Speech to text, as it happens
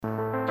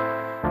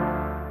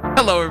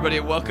Hello, everybody,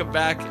 and welcome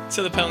back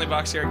to the Penalty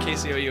Box here at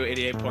KCOU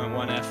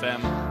 88.1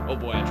 FM. Oh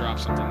boy, I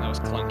dropped something that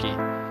was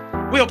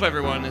clunky. We hope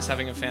everyone is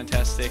having a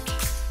fantastic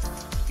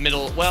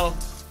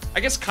I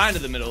guess kind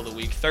of the middle of the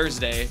week,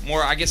 Thursday.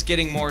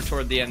 Getting more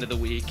toward the end of the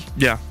week.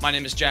 Yeah. My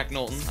name is Jack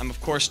Knowlton. I'm,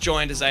 of course,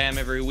 joined, as I am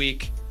every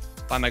week,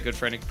 by my good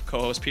friend and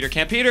co-host, Peter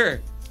Camp.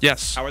 Peter!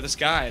 Yes. How are the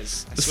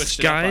skies? The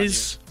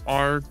skies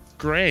are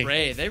gray.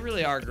 Gray. They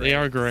really are gray. They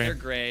are gray. They're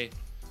gray.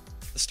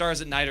 The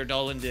stars at night are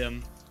dull and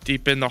dim.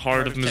 Deep in the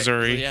heart of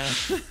Missouri. Yeah.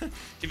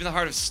 Deep in the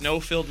heart of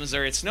snow-filled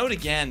Missouri. It snowed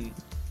again.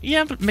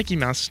 Yeah, but Mickey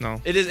Mouse snow.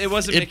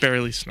 It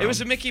barely snowed. It was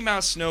a Mickey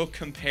Mouse snow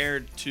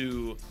compared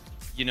to,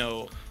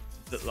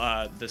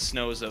 the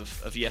snows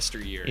of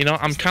yesteryear.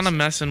 I'm kind of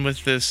messing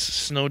with this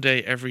snow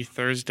day every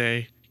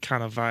Thursday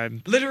kind of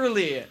vibe.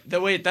 Literally.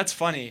 That's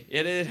funny.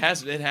 It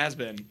has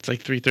been. It's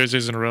like 3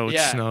 Thursdays in a row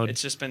it's snowed.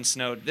 It's just been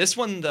snowed. This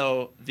one,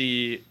 though,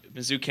 the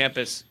Mizzou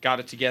campus got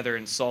it together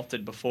and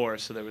salted before,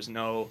 so there was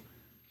no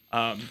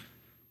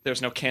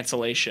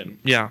cancellation.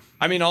 Yeah.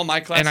 I mean, all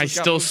my classes and I got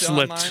still moved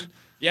slipped. online.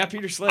 Yeah,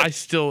 Peter slipped. I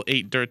still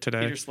ate dirt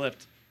today. Peter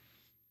slipped.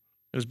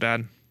 It was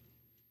bad.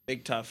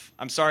 Big tough.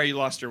 I'm sorry you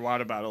lost your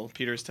water bottle.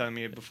 Peter was telling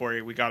me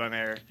before we got on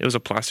air. It was a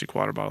plastic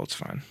water bottle. It's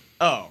fine.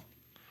 Oh.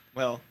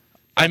 Well.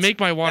 I make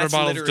my water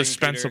bottles littering,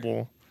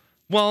 dispensable. Peter.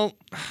 Well,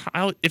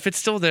 if it's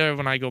still there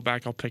when I go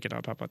back, I'll pick it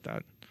up. How about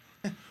that?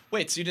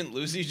 Wait, so you didn't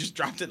lose it? You just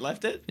dropped it and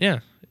left it? Yeah.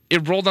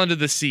 It rolled under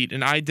the seat,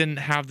 and I didn't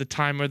have the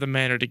time or the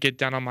manner to get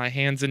down on my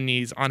hands and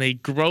knees on a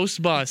gross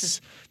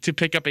bus to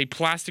pick up a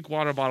plastic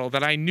water bottle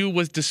that I knew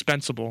was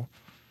dispensable.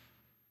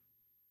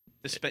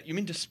 You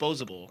mean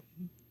disposable?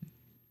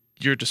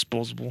 You're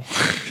disposable.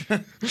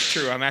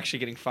 True. I'm actually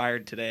getting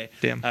fired today.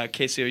 Damn.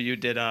 KCOU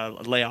did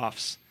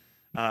layoffs.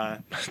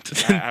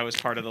 I was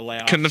part of the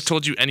layoffs. Couldn't have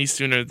told you any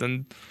sooner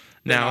than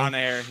now. On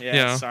air.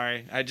 Yeah.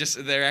 Sorry.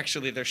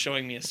 They're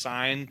showing me a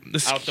sign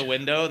out the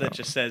window that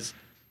just says,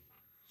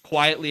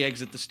 "Quietly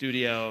exit the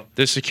studio."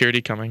 There's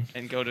security coming.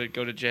 And go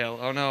to jail.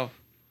 Oh no.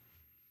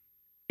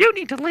 You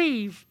need to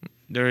leave.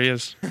 There he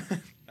is.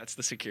 That's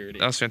the security.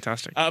 That was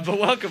fantastic. But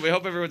welcome. We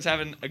hope everyone's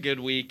having a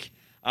good week.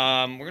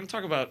 We're going to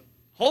talk about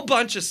a whole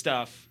bunch of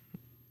stuff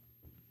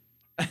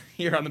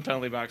here on the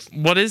Penalty Box.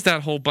 What is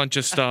that whole bunch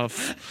of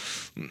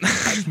stuff? I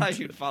thought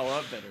you'd follow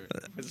up better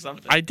with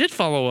something. I did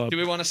follow up.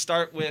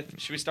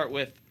 Should we start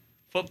with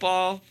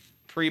football,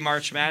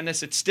 pre-March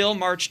Madness? It's still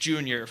March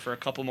Junior for a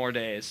couple more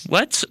days.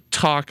 Let's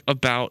talk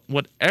about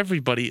what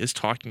everybody is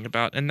talking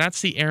about, and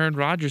that's the Aaron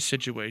Rodgers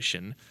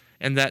situation,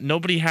 and that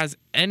nobody has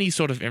any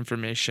sort of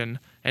information,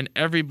 and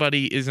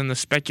everybody is in the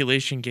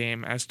speculation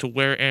game as to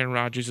where Aaron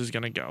Rodgers is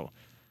going to go.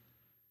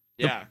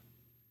 Yeah.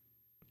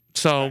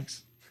 So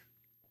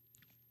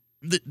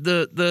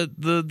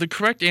the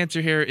correct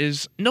answer here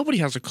is nobody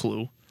has a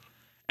clue.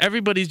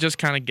 Everybody's just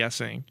kind of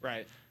guessing.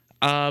 Right.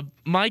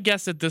 My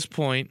guess at this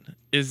point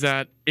is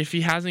that if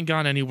he hasn't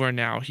gone anywhere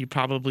now, he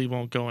probably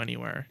won't go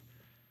anywhere.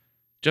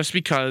 Just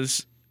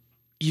because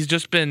he's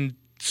just been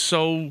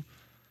so...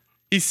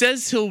 He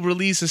says he'll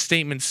release a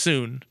statement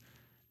soon,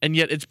 and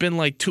yet it's been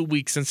like 2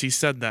 weeks since he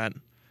said that.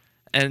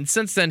 And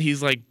since then,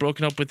 he's like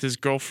broken up with his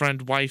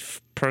girlfriend,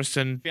 wife,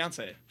 person.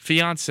 Fiance,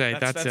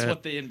 that's it. That's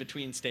what the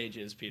in-between stage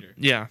is, Peter.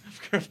 Yeah.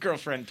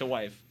 Girlfriend to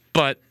wife.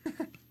 But,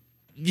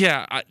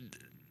 yeah,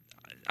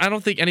 I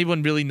don't think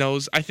anyone really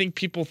knows. I think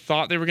people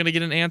thought they were going to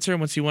get an answer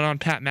once he went on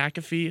Pat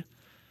McAfee,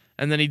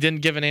 and then he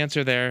didn't give an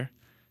answer there.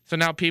 So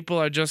now people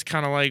are just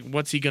kind of like,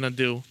 what's he going to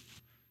do?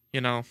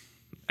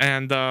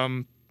 And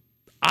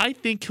I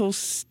think he'll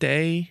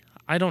stay.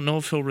 I don't know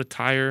if he'll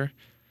retire,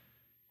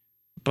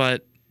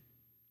 but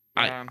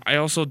I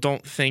also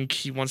don't think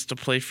he wants to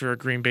play for a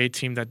Green Bay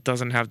team that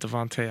doesn't have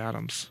Devontae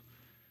Adams.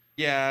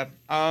 Yeah.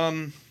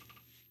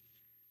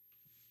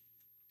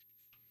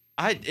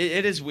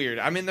 It is weird.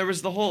 I mean, there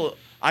was the whole.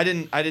 I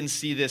didn't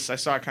see this. I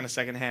saw it kind of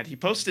secondhand. He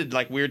posted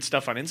like weird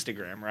stuff on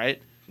Instagram,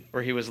 right?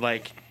 Where he was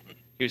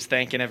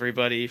thanking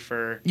everybody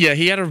for. Yeah,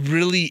 he had a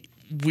really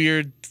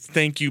weird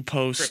thank you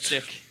post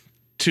cryptic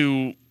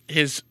to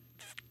his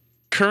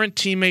current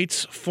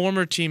teammates,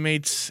 former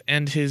teammates,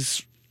 and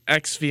his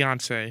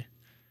ex-fiance,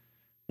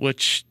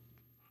 which,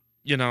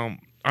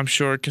 I'm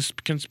sure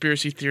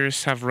conspiracy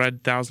theorists have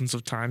read thousands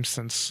of times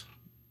since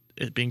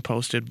it being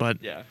posted, but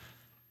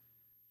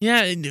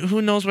yeah,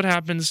 who knows what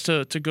happens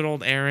to good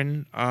old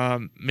Aaron.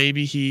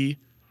 Maybe he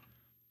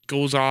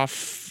goes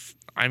off,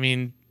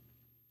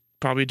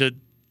 probably to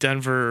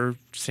Denver or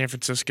San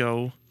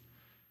Francisco.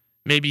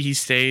 Maybe he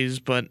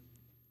stays, but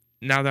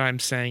now that I'm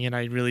saying it,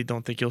 I really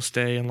don't think he'll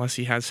stay unless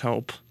he has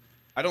help.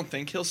 I don't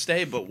think he'll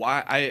stay, but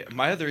why?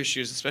 My other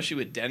issue is, especially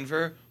with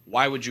Denver,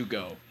 why would you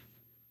go?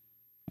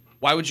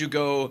 Why would you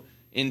go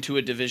into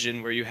a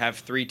division where you have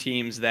 3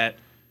 teams that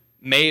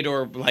made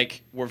or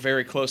were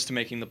very close to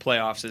making the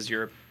playoffs as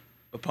your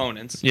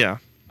opponents? Yeah.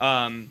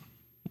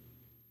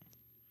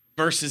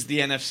 Versus the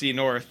NFC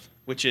North,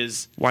 which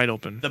is wide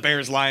open. The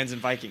Bears, Lions,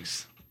 and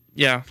Vikings.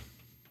 Yeah.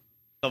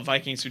 The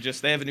Vikings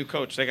they have a new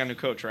coach. They got a new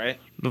coach, right?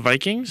 The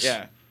Vikings?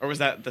 Yeah. Or was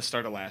that the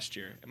start of last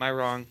year? Am I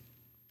wrong?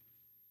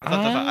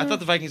 I thought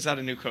the Vikings had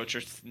a new coach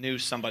or knew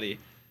somebody.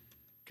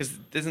 Because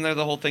isn't there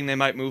the whole thing they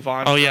might move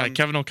on? Oh, yeah,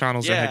 Kevin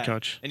O'Connell's their head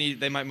coach. And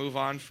they might move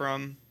on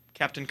from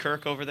Captain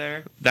Kirk over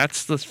there.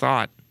 That's the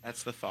thought.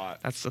 That's the thought.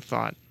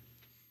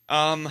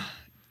 And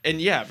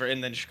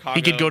then Chicago.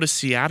 he could go to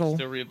Seattle.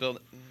 Still rebuild.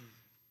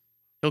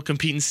 He'll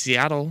compete in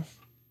Seattle.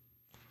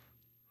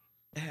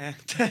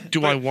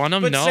 Do I want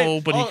him?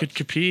 No, but he could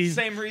compete.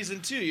 Same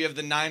reason, too. You have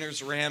the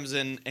Niners, Rams,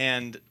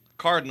 and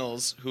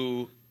Cardinals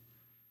who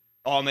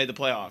all made the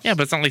playoffs. Yeah,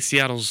 but it's not like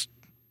Seattle's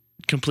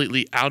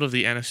completely out of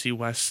the NFC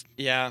West.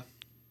 Yeah.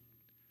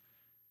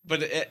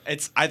 But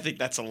I think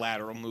that's a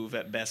lateral move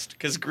at best.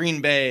 Because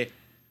Green Bay,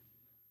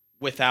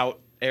 without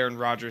Aaron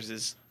Rodgers,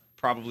 is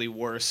probably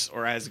worse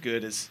or as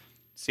good as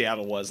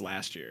Seattle was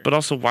last year. But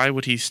also, why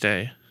would he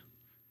stay?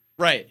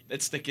 Right.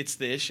 It's the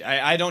issue.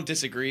 I don't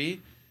disagree.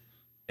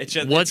 It's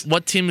just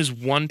what team is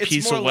one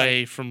piece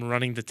away from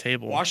running the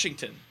table?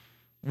 Washington.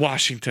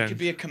 He could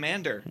be a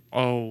commander.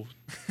 Oh.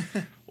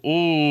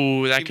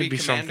 Ooh, that could be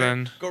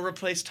something. Go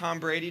replace Tom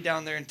Brady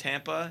down there in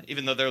Tampa,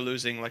 even though they're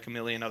losing like a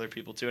million other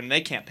people too, and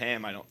they can't pay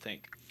him, I don't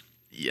think.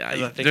 Yeah,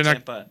 I think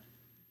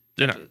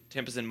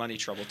Tampa's in money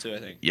trouble too, I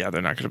think. Yeah,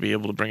 they're not going to be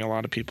able to bring a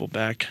lot of people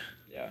back.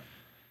 Yeah.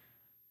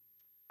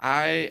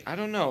 I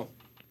don't know.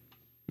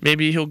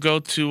 Maybe he'll go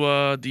to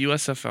the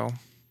USFL.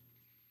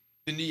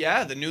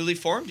 Yeah, the newly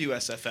formed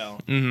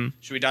USFL. Mm-hmm.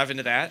 Should we dive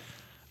into that?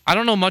 I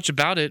don't know much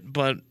about it,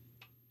 but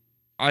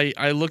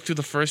I looked through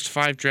the first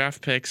 5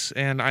 draft picks,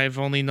 and I've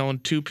only known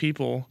 2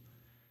 people.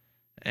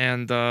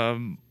 And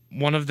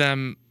one of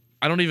them,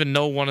 I don't even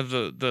know one of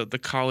the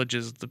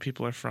colleges the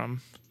people are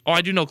from. Oh,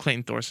 I do know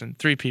Clayton Thorson.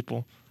 3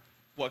 people.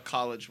 What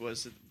college were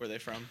they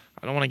from?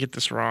 I don't want to get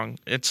this wrong.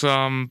 It's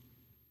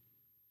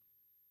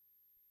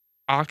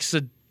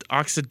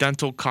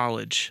Occidental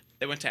College.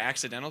 They went to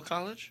Accidental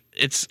College?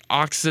 It's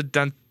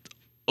Occidental?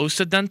 As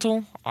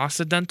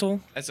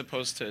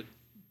opposed to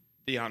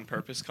the On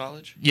Purpose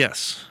College?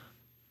 Yes.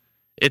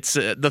 It's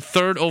the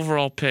 3rd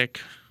overall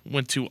pick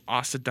went to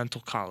Occidental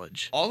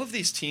College. All of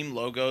these team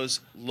logos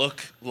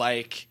look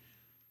like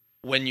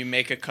when you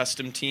make a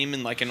custom team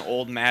in like an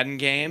old Madden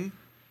game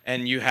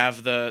and you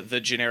have the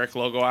generic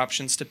logo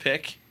options to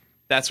pick.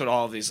 That's what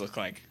all of these look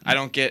like. I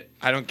don't get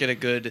a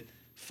good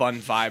fun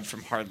vibe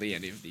from hardly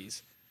any of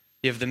these.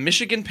 You have the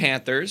Michigan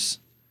Panthers,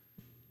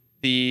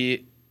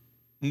 the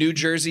New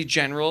Jersey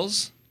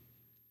Generals,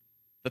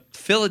 the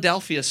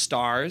Philadelphia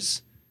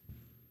Stars,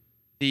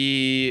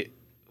 who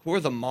are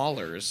the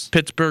Maulers?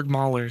 Pittsburgh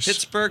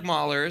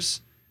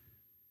Maulers.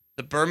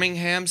 The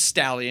Birmingham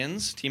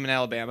Stallions, team in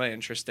Alabama,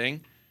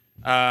 interesting.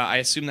 I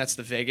assume that's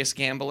the Vegas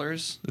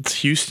Gamblers. It's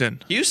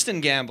Houston.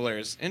 Houston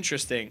Gamblers,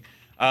 interesting.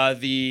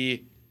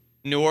 The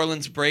New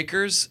Orleans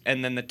Breakers,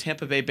 and then the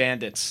Tampa Bay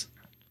Bandits.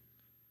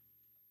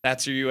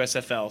 That's your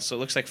USFL. So it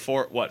looks like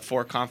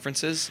 4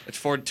 conferences?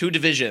 It's 2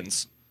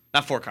 divisions.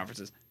 Not 4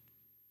 conferences.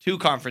 2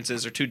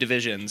 conferences or 2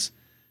 divisions.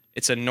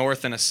 It's a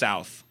North and a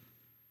South.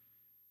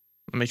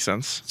 That makes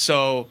sense.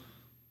 So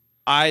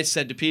I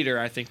said to Peter,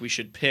 I think we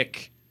should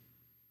pick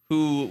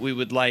who we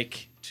would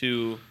like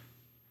to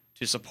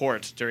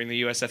support during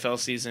the USFL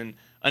season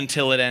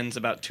until it ends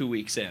about 2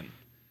 weeks in.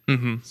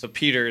 Mm-hmm. So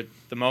Peter,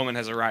 the moment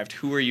has arrived.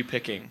 Who are you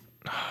picking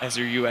as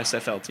your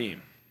USFL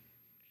team?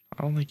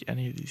 I don't like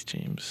any of these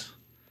teams.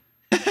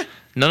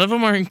 None of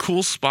them are in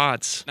cool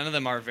spots. None of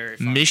them are very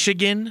fun.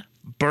 Michigan,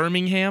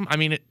 Birmingham. I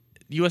mean,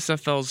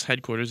 USFL's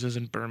headquarters is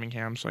in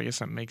Birmingham, so I guess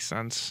that makes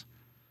sense.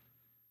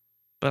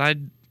 But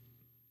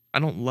I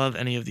don't love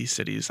any of these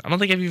cities. I don't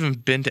think I've even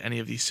been to any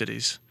of these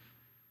cities.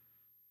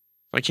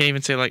 I can't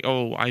even say like,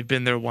 oh, I've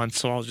been there once,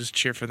 so I'll just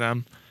cheer for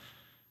them.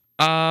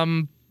 How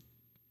many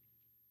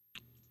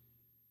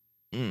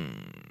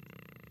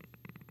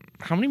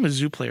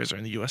Mizzou players are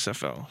in the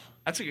USFL?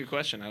 That's a good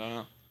question. I don't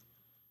know.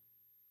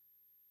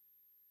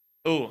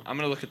 Oh, I'm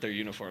going to look at their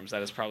uniforms.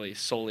 That is probably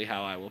solely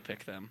how I will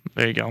pick them.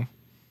 There you go.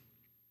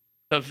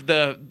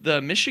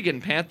 The Michigan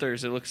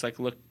Panthers, it looks like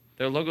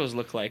their logos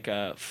look like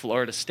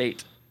Florida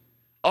State.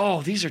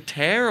 Oh, these are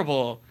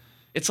terrible.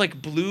 It's like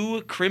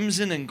blue,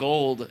 crimson, and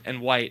gold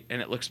and white,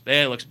 and it looks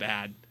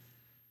bad.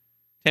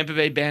 Tampa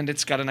Bay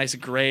Bandits got a nice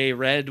gray,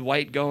 red,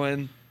 white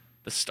going.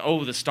 The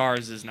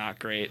Stars is not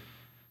great.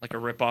 Like a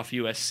rip-off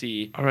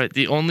USC. All right,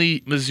 the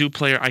only Mizzou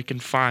player I can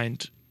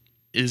find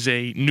is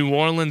a New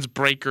Orleans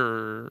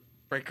Breaker.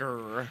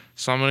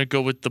 So I'm going to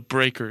go with the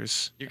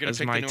Breakers. You're going to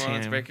pick the New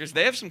Orleans Breakers?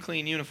 They have some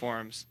clean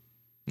uniforms.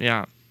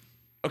 Yeah.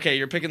 Okay,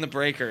 you're picking the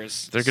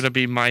Breakers. They're going to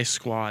be my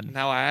squad.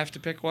 Now I have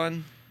to pick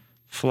one?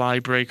 Fly,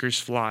 Breakers,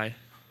 fly.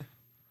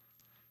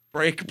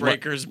 Break,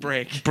 Breakers,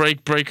 break.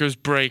 Break, Breakers,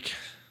 break.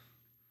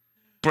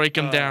 Break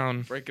them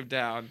down. Break them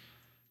down.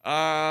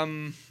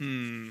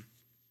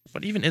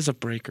 What even is a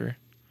breaker?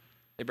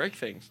 They break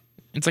things.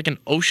 It's like an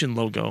ocean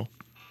logo.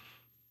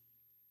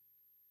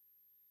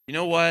 You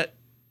know what?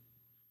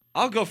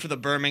 I'll go for the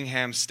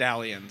Birmingham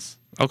Stallions.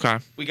 Okay.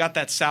 We got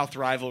that South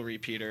rivalry,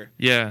 Peter.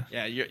 Yeah.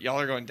 Yeah, y'all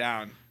are going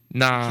down.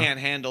 Nah. You can't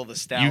handle the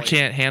Stallions. You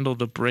can't handle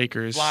the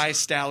Breakers. Fly,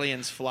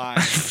 Stallions, fly.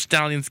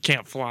 Stallions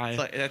can't fly.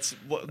 That's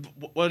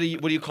what do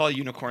you call a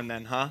unicorn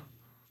then, huh?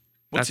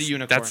 What's a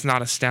unicorn? That's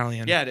not a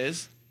stallion. Yeah, it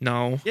is.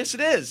 No. Yes,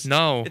 it is.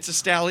 No. It's a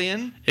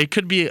stallion. It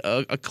could be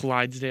a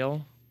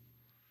Clydesdale.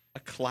 A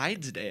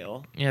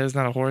Clydesdale. Yeah, there's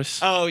not a horse.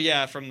 Oh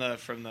yeah, from the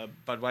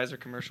Budweiser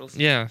commercials.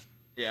 Yeah.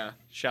 Yeah.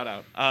 Shout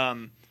out.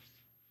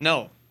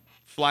 No,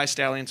 fly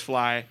stallions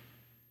fly.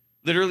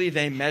 Literally,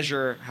 they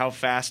measure how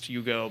fast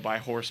you go by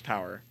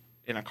horsepower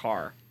in a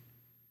car.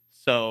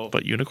 So.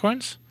 But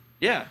unicorns?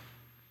 Yeah,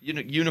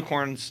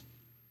 unicorns.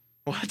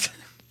 What?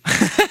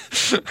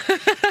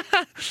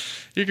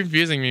 You're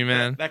confusing me,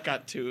 man. That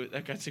got too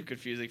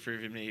confusing for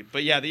me.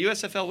 But yeah, the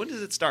USFL. When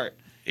does it start?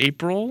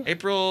 April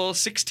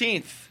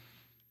 16th.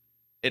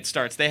 It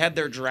starts. They had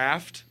their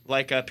draft,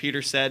 like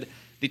Peter said.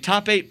 The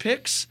top 8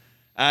 picks.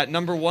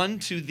 Number 1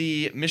 to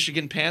the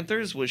Michigan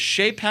Panthers was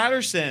Shea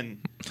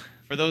Patterson.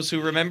 For those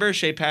who remember,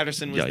 Shea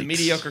Patterson was the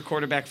mediocre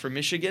quarterback for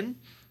Michigan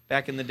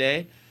back in the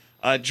day.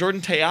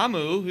 Jordan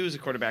Ta'amu, he was a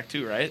quarterback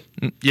too, right?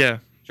 Yeah.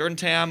 Jordan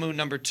Ta'amu,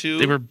 number 2.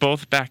 They were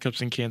both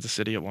backups in Kansas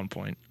City at one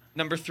point.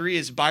 Number 3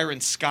 is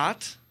Byron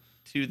Scott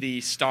to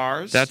the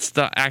Stars. That's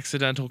the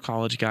accidental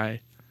college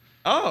guy.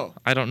 Oh.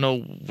 I don't know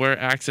where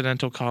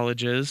accidental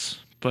college is,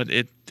 but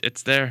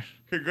it's there.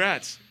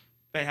 Congrats.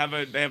 They have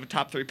a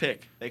top 3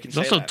 pick. They can He's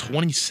say also that.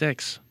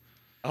 26.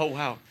 Oh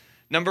wow.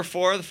 Number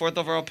 4, the 4th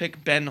overall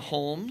pick, Ben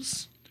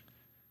Holmes.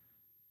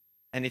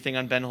 Anything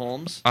on Ben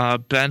Holmes?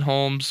 Ben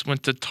Holmes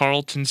went to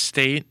Tarleton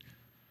State.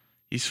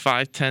 He's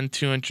 5'10",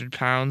 200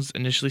 pounds.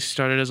 Initially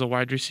started as a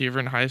wide receiver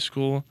in high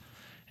school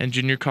and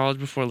junior college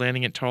before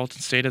landing at Tarleton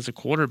State as a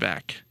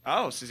quarterback.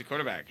 Oh, so he's a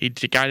quarterback. He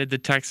guided the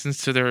Texans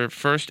to their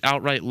first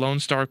outright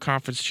Lone Star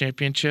Conference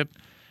championship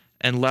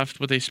and left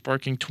with a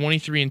sparking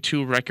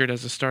 23-2 record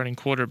as a starting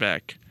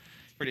quarterback.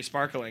 Pretty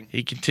sparkling.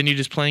 He continued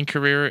his playing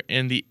career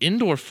in the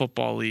Indoor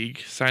Football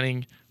League,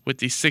 signing with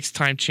the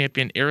 6-time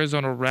champion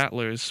Arizona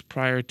Rattlers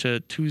prior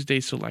to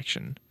Tuesday's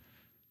selection.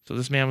 So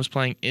this man was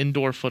playing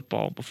indoor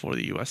football before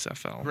the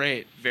USFL.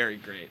 Great. Very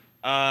great.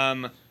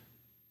 5th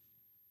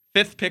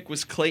pick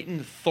was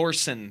Clayton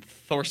Thorson.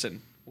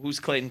 Who's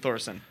Clayton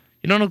Thorson?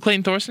 You don't know who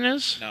Clayton Thorson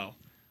is? No.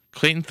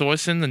 Clayton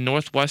Thorson, the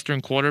Northwestern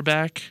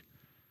quarterback.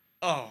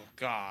 Oh,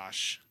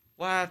 gosh.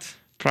 What?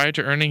 Prior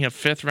to earning a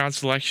 5th-round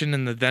selection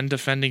in the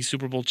then-defending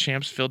Super Bowl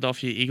champs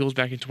Philadelphia Eagles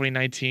back in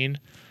 2019,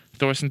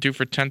 Thorson threw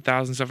for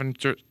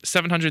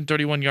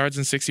 10,731 yards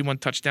and 61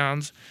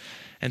 touchdowns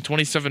and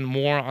 27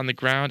 more on the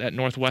ground at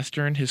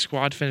Northwestern. His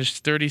squad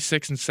finished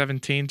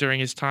 36-17 during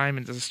his time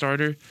as a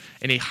starter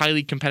in a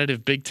highly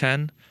competitive Big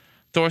Ten.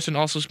 Thorson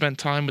also spent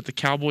time with the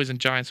Cowboys and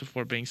Giants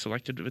before being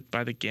selected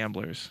by the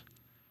Gamblers.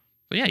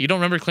 So yeah, you don't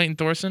remember Clayton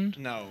Thorson?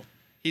 No.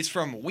 He's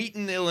from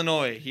Wheaton,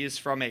 Illinois. He is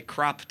from a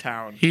crop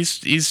town.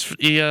 He's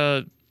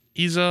a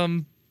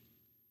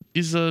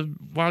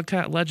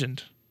Wildcat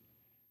legend.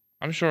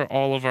 I'm sure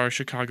all of our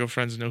Chicago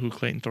friends know who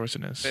Clayton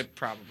Thorson is. They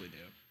probably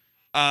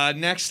do.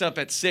 Next up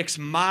at 6,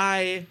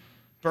 my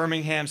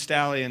Birmingham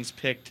Stallions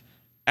picked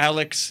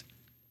Alex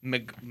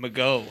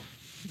McGough.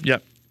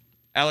 Yep.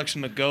 Alex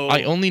McGough.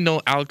 I only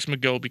know Alex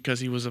McGough because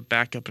he was a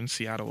backup in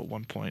Seattle at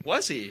one point.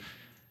 Was he?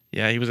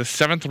 Yeah, he was a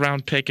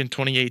 7th-round pick in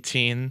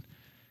 2018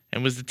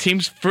 and was the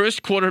team's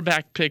first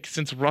quarterback pick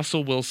since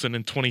Russell Wilson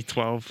in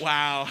 2012.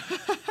 Wow.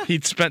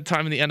 He'd spent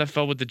time in the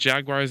NFL with the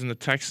Jaguars and the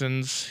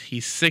Texans.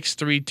 He's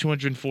 6'3",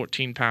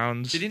 214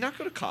 pounds. Did he not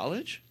go to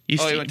college? He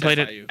went to played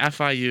FIU. at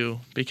FIU,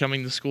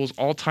 becoming the school's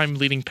all-time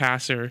leading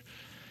passer,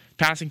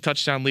 passing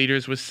touchdown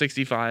leaders with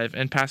 65,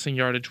 and passing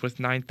yardage with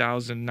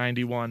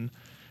 9,091,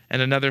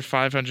 and another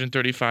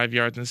 535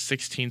 yards and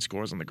 16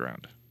 scores on the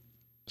ground.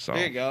 So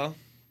there you go.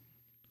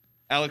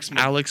 Alex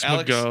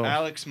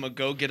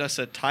McGough, get us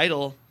a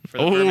title for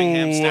the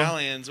Birmingham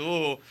Stallions. Ooh.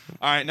 All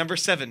right, number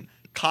 7,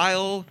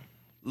 Kyle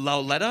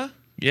Lauletta?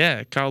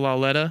 Yeah, Kyle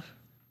Lauletta.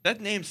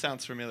 That name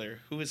sounds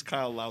familiar. Who is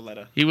Kyle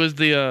Lauletta? He was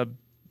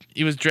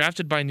he was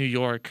drafted by New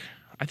York.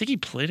 I think he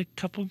played a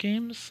couple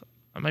games.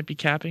 I might be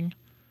capping.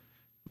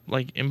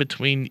 Like in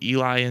between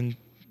Eli and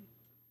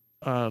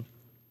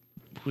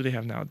who they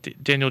have now,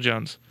 Daniel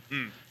Jones.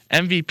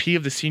 MVP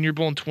of the Senior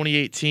Bowl in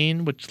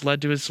 2018, which led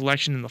to his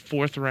selection in the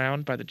 4th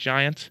round by the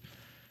Giants.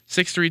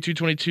 6'3",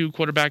 222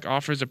 quarterback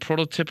offers a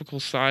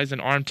prototypical size and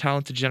arm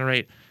talent to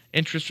generate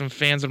interest from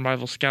fans and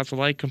rival scouts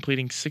alike,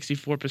 completing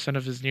 64%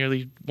 of his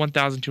nearly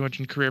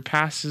 1,200 career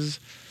passes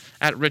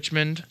at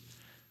Richmond,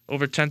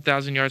 over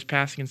 10,000 yards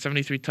passing and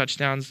 73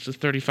 touchdowns to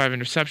 35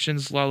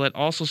 interceptions. Lauletta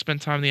also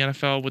spent time in the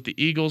NFL with the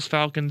Eagles,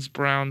 Falcons,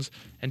 Browns,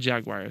 and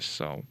Jaguars.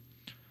 So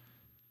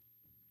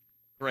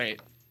great.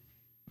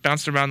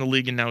 Bounced around the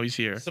league, and now he's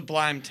here.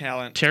 Sublime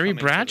talent. Terry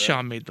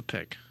Bradshaw made the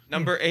pick.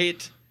 Number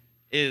 8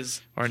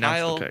 is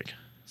Kyle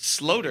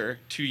Sloter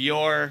to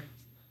your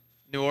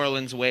New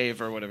Orleans Wave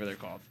or whatever they're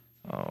called.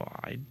 Oh,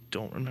 I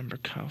don't remember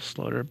Kyle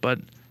Sloter, but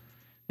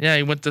yeah,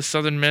 he went to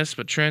Southern Miss,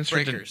 but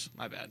transferred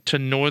to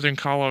Northern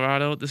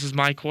Colorado. This is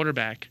my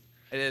quarterback.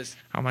 It is.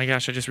 Oh my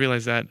gosh, I just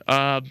realized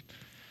that.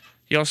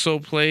 He also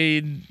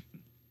played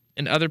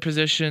in other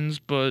positions,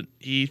 but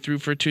he threw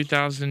for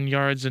 2,000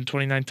 yards and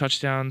 29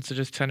 touchdowns to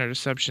just 10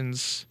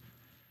 interceptions.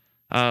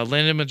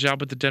 Landed him a job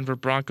with the Denver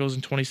Broncos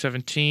in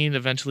 2017,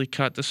 eventually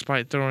cut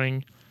despite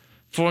throwing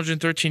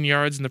 413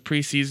 yards in the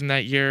preseason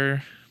that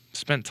year,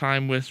 spent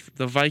time with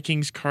the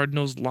Vikings,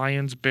 Cardinals,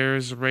 Lions,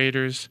 Bears,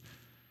 Raiders,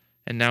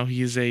 and now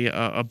he is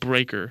a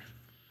breaker.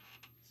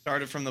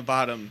 Started from the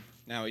bottom.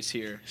 Now he's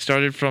here.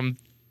 Started from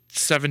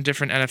 7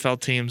 different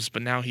NFL teams,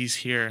 but now he's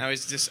here. Now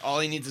he's just all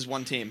he needs is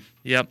one team.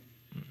 Yep.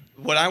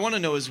 What I want to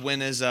know is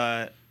when is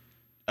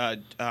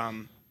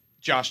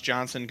Josh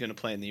Johnson going to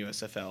play in the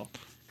USFL?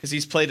 Because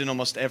he's played in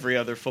almost every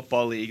other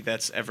football league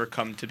that's ever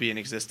come to be in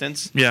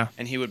existence. Yeah.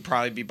 And he would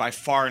probably be by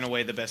far and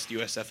away the best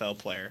USFL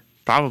player.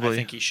 Probably. I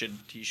think he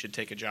should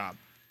take a job.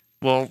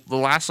 Well, the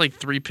last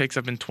 3 picks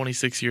have been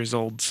 26 years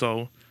old,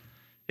 so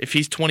if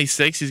he's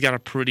 26, he's got a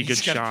pretty good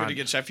shot. He's got a pretty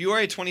good shot. If you are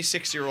a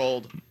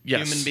 26-year-old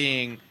human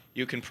being,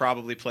 you can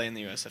probably play in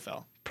the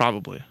USFL.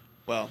 Probably.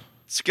 Well,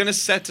 it's going to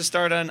set to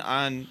start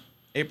on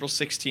April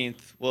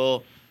 16th.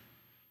 We'll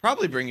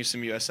probably bring you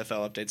some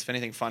USFL updates if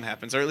anything fun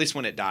happens, or at least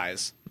when it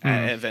dies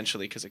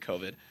eventually because of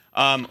COVID.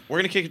 We're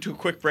going to kick it to a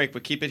quick break,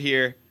 but keep it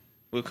here.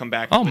 We'll come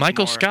back. Oh,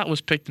 Michael Scott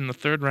was picked in the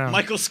 3rd round.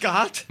 Michael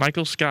Scott?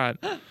 Michael Scott.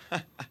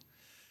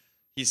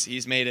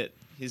 He's made it.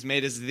 He's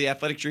made the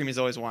athletic dream he's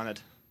always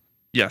wanted.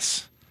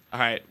 Yes. All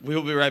right, we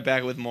will be right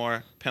back with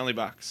more Penalty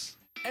Box.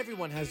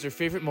 Everyone has their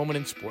favorite moment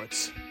in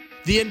sports.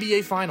 The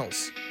NBA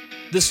Finals,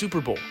 the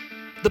Super Bowl,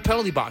 the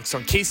Penalty Box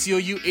on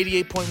KCOU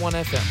 88.1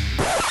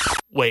 FM.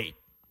 Wait,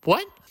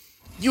 what?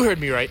 You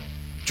heard me right.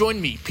 Join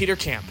me, Peter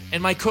Camp,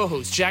 and my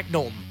co-host Jack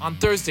Knowlton on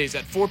Thursdays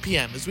at 4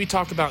 p.m. as we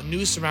talk about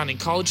news surrounding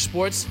college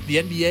sports, the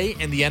NBA,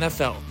 and the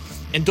NFL.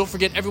 And don't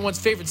forget everyone's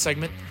favorite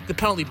segment, the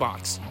Penalty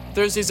Box,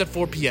 Thursdays at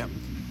 4 p.m.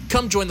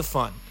 Come join the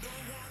fun.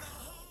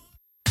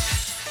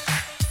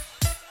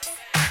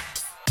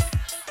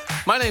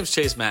 My name's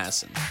Chase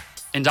Madison.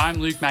 And I'm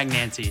Luke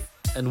Magnanti.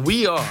 And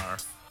we are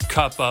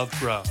Cup of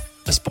Bro,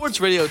 a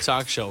sports radio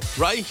talk show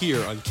right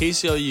here on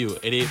KCLU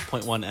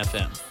 88.1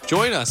 FM.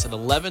 Join us at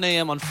 11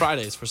 a.m. on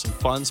Fridays for some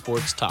fun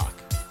sports talk.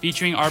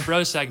 Featuring our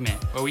Bro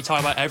segment, where we talk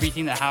about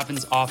everything that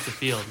happens off the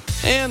field.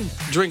 And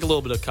drink a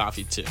little bit of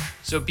coffee, too.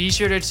 So be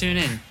sure to tune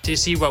in to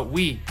see what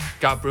we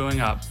got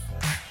brewing up.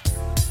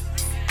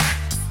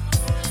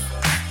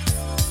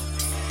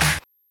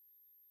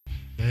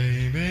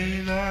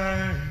 Baby,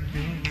 line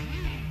goes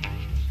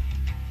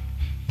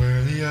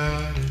where the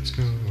others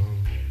go.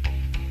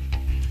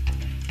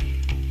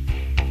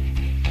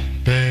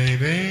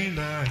 Baby,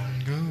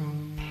 line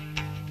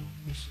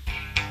goes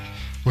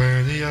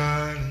where the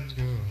others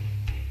go.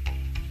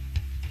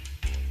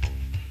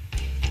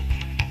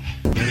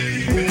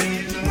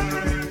 Baby,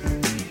 line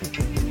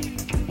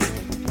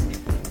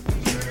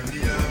where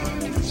the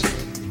others go.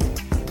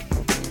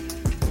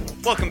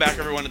 Welcome back,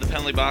 everyone, to the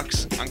Penalty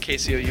Box on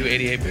KCOU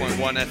 88.1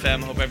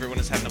 FM. Hope everyone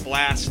is having a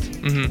blast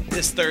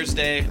this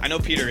Thursday. I know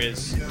Peter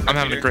is. I'm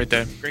having a great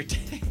day. Great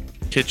day.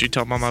 Kid, you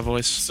tell by my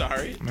voice.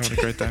 Sorry. I'm having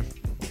a great day.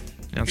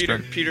 Yeah, it's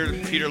good.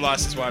 Peter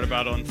lost his water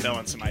bottle and fell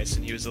on some ice,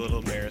 and he was a little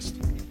embarrassed.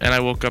 And I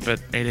woke up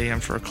at 8 a.m.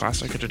 for a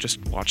class I could have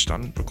just watched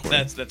on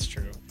recording. That's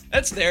true.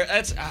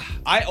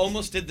 I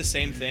almost did the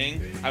same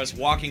thing. I was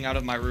walking out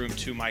of my room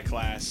to my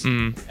class,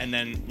 and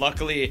then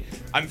luckily,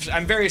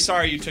 I'm very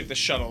sorry you took the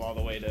shuttle all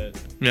the way to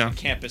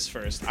campus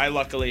first. I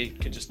luckily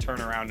could just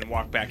turn around and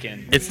walk back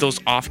in. It's those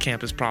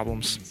off-campus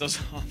problems. It's those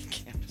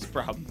off-campus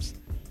problems.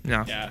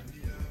 Yeah. Yeah.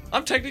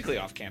 I'm technically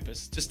off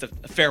campus, just a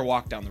fair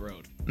walk down the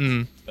road.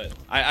 But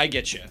I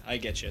get you.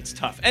 It's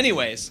tough.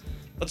 Anyways,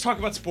 let's talk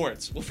about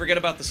sports. We'll forget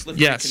about the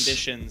slippery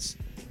conditions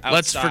outside.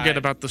 Let's forget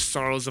about the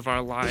sorrows of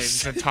our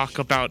lives and talk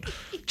about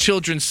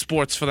children's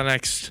sports for the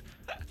next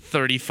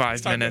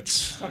 35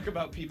 minutes. Talk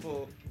about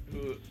people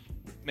who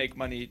make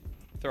money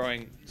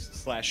throwing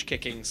 /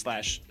 kicking /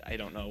 I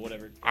don't know,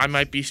 whatever. I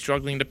might be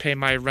struggling to pay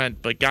my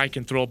rent, but guy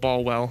can throw a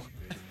ball well.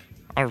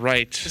 All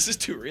right. This is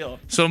too real.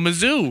 So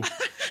Mizzou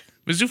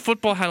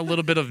football had a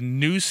little bit of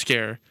news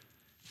scare.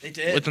 They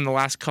did. Within the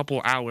last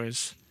couple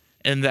hours,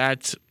 and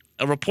that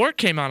a report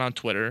came out on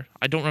Twitter.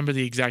 I don't remember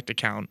the exact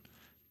account,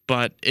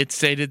 but it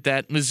stated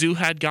that Mizzou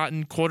had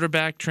gotten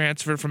quarterback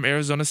transfer from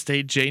Arizona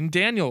State, Jaden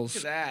Daniels.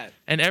 Look at that.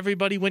 And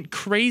everybody went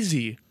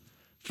crazy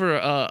for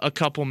a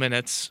couple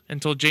minutes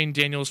until Jaden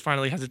Daniels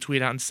finally had to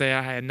tweet out and say,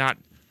 I had not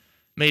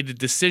made a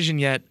decision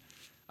yet.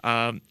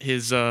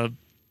 His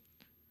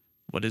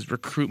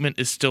recruitment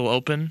is still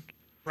open.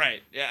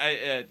 Right.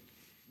 Yeah.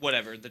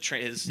 Whatever.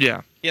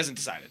 He hasn't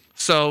decided.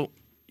 So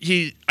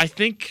I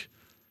think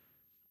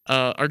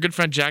our good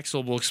friend Jack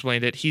Sobel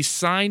explained it. He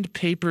signed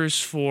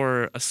papers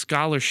for a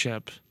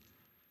scholarship,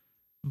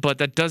 but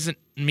that doesn't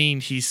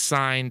mean he's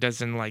signed as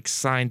in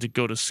signed to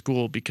go to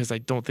school, because I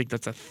don't think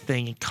that's a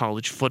thing in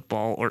college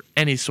football or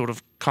any sort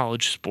of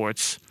college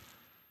sports.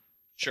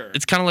 Sure.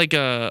 It's kind of like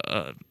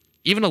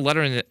even a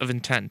letter of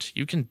intent.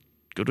 You can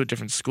go to a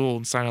different school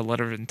and sign a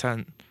letter of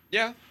intent.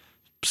 Yeah.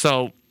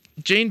 So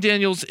Jane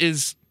Daniels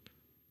is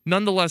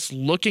nonetheless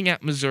looking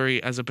at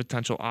Missouri as a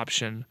potential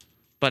option,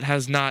 but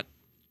has not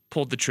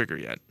pulled the trigger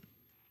yet.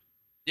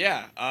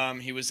 Yeah,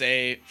 he was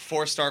a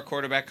 4-star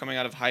quarterback coming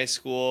out of high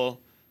school.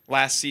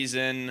 Last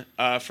season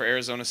for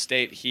Arizona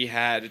State, he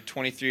had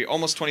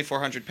almost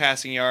 2,400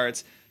 passing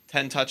yards,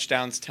 10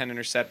 touchdowns, 10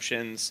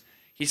 interceptions.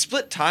 He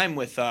split time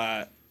with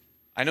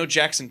I know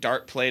Jackson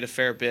Dart played a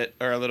fair bit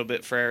or a little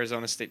bit for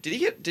Arizona State.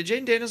 Did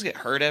Jaden Daniels get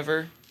hurt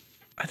ever?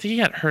 I think he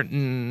got hurt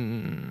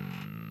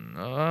in.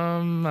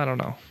 I don't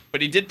know.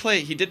 But he did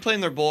play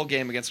in their bowl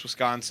game against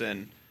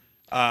Wisconsin,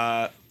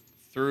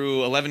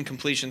 through 11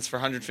 completions for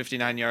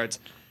 159 yards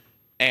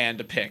and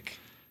a pick.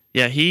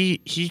 Yeah,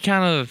 he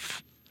kind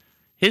of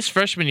his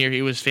freshman year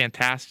he was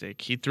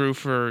fantastic. He threw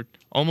for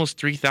almost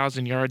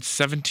 3,000 yards,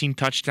 17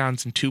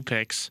 touchdowns, and 2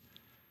 picks.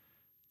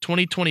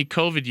 2020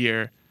 COVID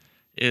year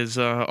is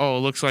it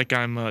looks like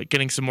I'm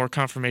getting some more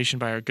confirmation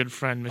by our good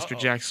friend Mr.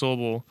 Jack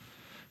Sobel.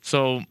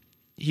 So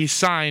he's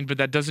signed, but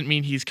that doesn't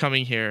mean he's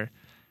coming here,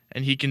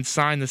 and he can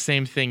sign the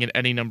same thing at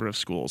any number of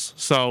schools.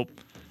 So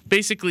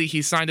basically,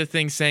 he signed a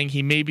thing saying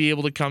he may be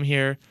able to come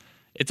here.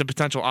 It's a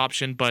potential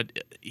option, but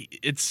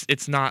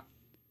it's not.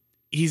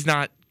 He's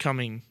not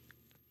coming.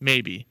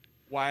 Maybe.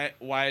 Why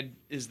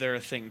is there a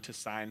thing to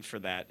sign for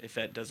that if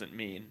that doesn't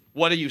mean?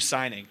 What are you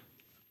signing?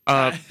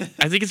 I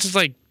think it's just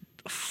like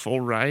full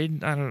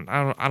ride. I don't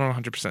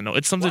 100% know.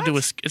 It's something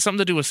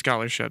to do with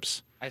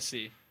scholarships. I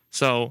see.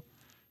 So,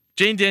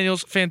 Jane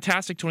Daniels,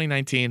 fantastic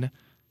 2019.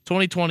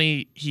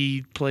 2020,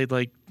 he played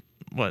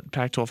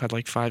Pac-12 had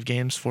like 4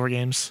 games.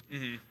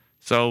 Mm-hmm.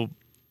 So,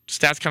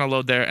 stats kind of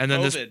load there. And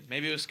then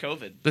maybe it was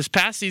COVID. This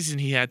past season,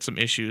 he had some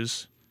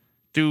issues.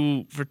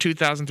 Threw for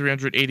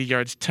 2,380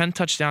 yards, 10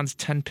 touchdowns,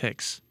 10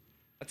 picks.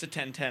 That's a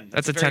 10-10.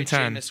 That's a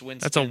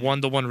 10-10. That's a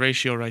 1-to-1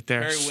 ratio right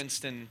there. Very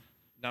Winston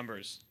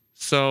numbers.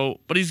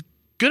 So, but he's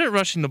good at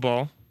rushing the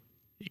ball.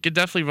 He could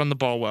definitely run the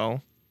ball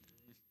well.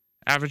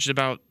 Averaged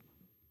about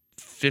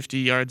 50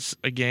 yards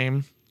a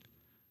game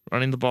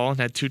running the ball and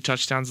had 2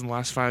 touchdowns in the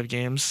last 5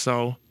 games.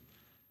 So,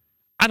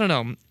 I don't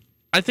know.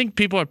 I think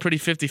people are pretty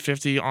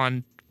 50-50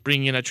 on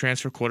bringing in a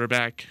transfer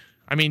quarterback.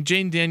 I mean,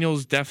 Jane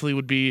Daniels definitely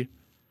would be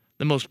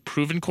the most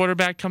proven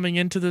quarterback coming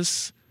into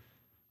this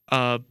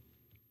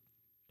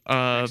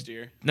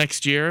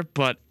next year,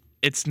 but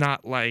it's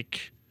not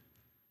like,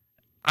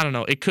 I don't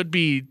know, it could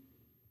be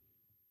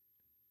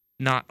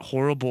not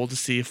horrible to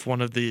see if one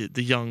of the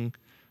young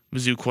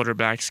Mizzou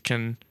quarterbacks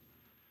can,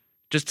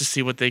 just to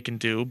see what they can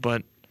do.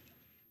 But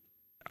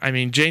I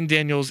mean, Jane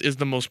Daniels is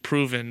the most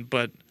proven,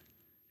 but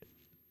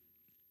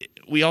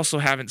we also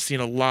haven't seen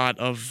a lot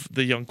of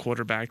the young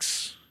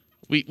quarterbacks.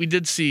 We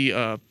did see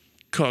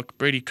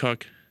Brady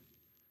Cook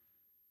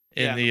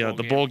in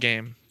the bowl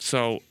game.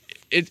 So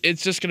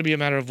it's just going to be a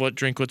matter of what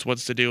Drinkwitz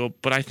wants to do.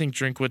 But I think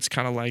Drinkwitz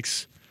kind of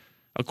likes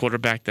a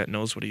quarterback that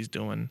knows what he's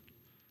doing,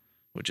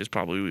 which is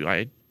probably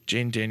why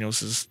Jane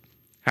Daniels has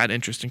had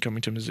interest in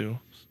coming to Mizzou.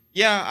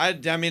 Yeah,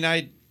 I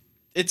mean,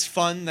 it's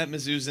fun that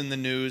Mizzou's in the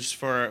news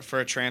for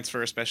a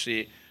transfer,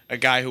 especially a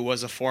guy who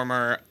was a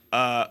former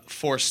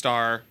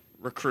 4-star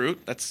recruit.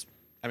 It's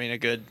a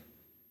good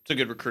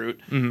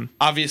recruit. Mm-hmm.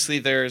 Obviously,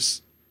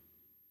 there's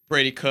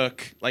Brady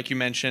Cook, like you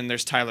mentioned.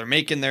 There's Tyler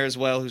Macon there as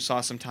well, who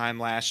saw some time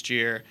last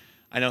year.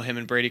 I know him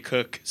and Brady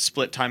Cook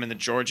split time in the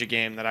Georgia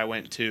game that I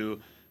went to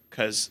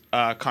because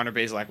Connor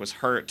Bazelak was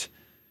hurt.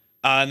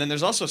 And then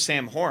there's also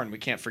Sam Horn. We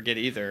can't forget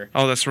either.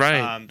 Oh, that's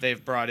right.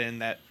 They've brought in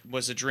that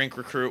was a drink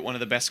recruit, one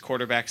of the best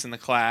quarterbacks in the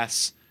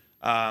class.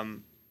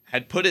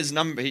 Had put his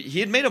number.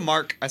 He had made a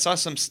mark. I saw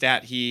some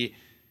stat. He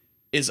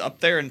is up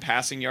there in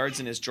passing yards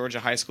in his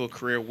Georgia high school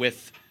career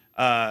with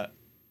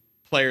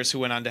players who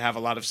went on to have a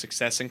lot of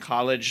success in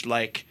college.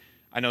 Like,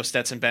 I know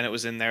Stetson Bennett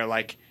was in there,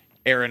 like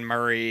Aaron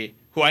Murray,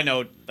 who I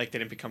know they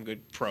didn't become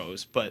good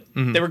pros, but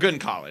they were good in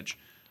college.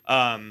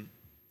 Justin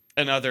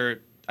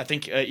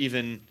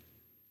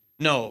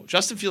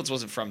Fields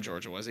wasn't from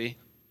Georgia, was he?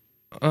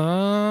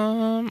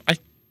 I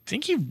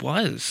think he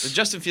was.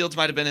 Justin Fields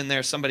might have been in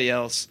there, somebody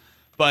else.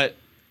 But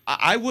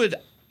I would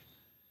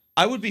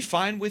be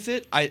fine with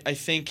it. I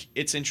think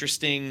it's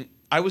interesting.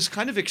 I was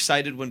kind of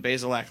excited when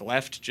Bazelak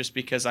left just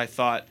because I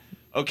thought,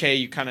 okay,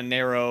 you kind of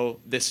narrow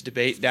this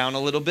debate down a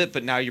little bit,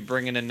 but now you're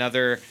bringing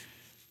another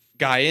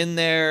guy in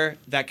there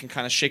that can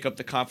kind of shake up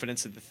the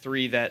confidence of the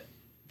 3 that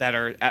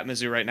are at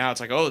Mizzou right now.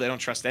 It's like, oh, they don't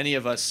trust any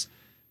of us.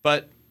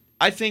 But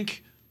I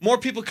think more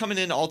people coming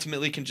in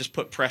ultimately can just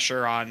put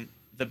pressure on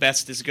the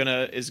best is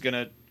gonna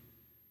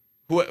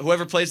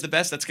whoever plays the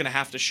best, that's gonna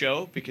have to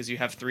show, because you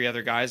have 3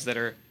 other guys that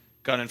are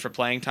gunning for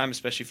playing time,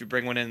 especially if you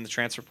bring one in the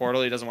transfer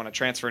portal. He doesn't want to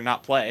transfer and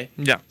not play.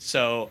 Yeah.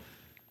 So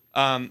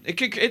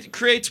it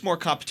creates more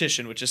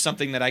competition, which is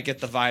something that I get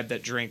the vibe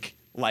that Drink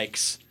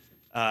likes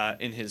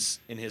in his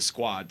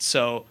squad.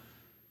 So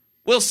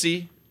we'll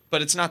see,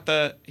 but it's not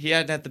he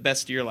hadn't had the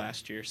best year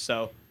last year,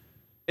 so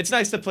it's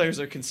nice that players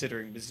are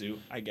considering Mizzou,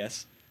 I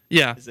guess.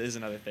 Yeah, is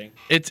another thing.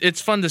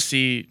 It's fun to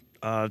see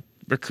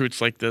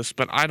recruits like this,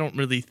 but I don't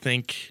really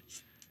think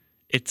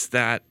it's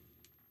that.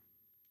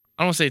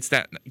 I don't want to say it's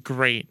that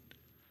great,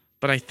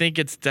 but I think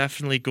it's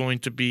definitely going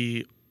to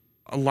be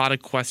a lot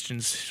of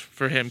questions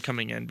for him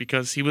coming in,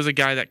 because he was a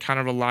guy that kind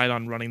of relied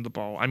on running the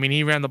ball. I mean,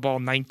 he ran the ball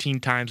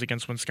 19 times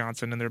against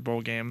Wisconsin in their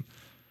bowl game,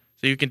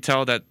 so you can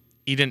tell that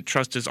he didn't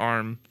trust his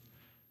arm,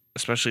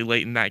 especially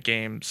late in that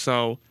game.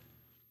 So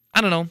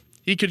I don't know.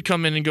 He could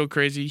come in and go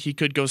crazy. He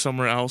could go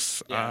somewhere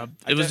else. Yeah,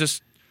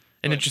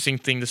 an interesting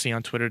thing to see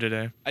on Twitter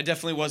today. I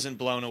definitely wasn't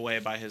blown away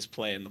by his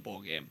play in the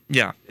bowl game.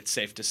 Yeah. It's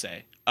safe to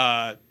say.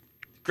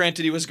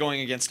 Granted, he was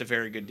going against a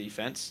very good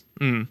defense.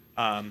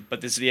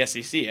 But this is the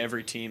SEC.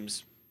 Every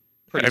team's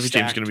pretty Every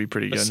team's stacked going to be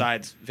pretty good.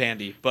 besides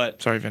Vandy.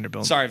 But Sorry,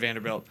 Vanderbilt. Sorry,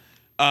 Vanderbilt.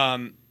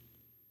 I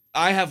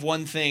have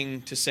one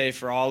thing to say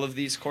for all of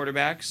these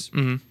quarterbacks.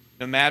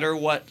 No matter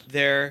what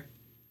their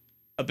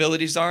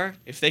abilities are,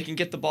 if they can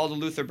get the ball to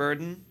Luther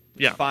Burden,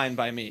 it's fine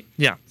by me.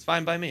 Yeah. It's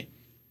fine by me.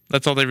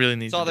 That's all they really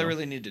need That's all they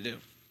really need to do.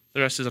 The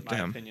rest is up In to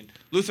my him. opinion.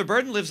 Luther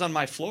Burden lives on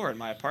my floor in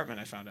my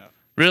apartment, I found out.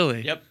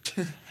 Really? Yep.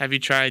 Have you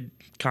tried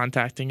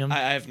contacting him? I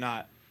have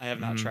not. I have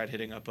not tried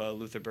hitting up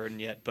Luther Burden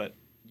yet, but,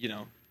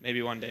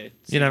 maybe one day.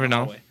 You never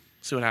know.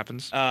 See what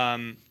happens.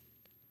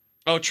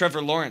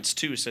 Trevor Lawrence,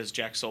 too, says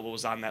Jack Sobel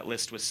was on that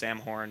list with Sam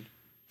Horn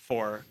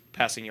for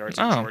passing yards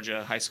in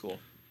Georgia high school.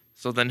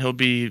 So then he'll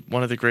be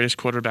one of the greatest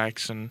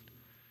quarterbacks in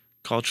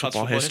college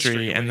football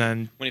history, and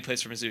then when he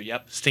plays for Mizzou,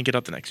 yep. Stink it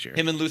up the next year.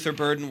 Him and Luther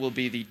Burden will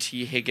be the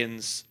T.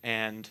 Higgins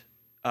and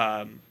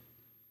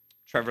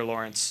Trevor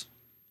Lawrence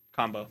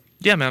combo.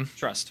 Yeah, man.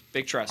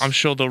 Big trust. I'm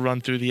sure they'll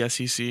run through the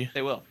SEC.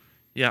 They will.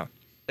 Yeah.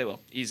 They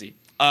will. Easy.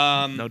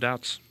 No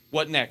doubts.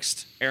 What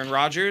next? Aaron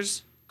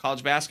Rodgers,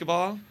 college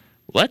basketball.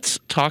 Let's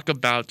talk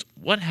about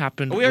what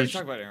happened. We already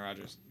talked about Aaron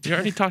Rodgers. We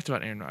already talked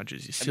about Aaron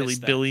Rodgers, you silly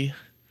that. Billy.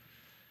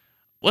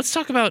 Let's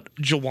talk about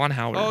Juwan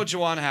Howard. Oh,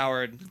 Juwan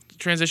Howard.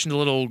 Transition to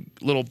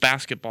little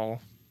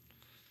basketball.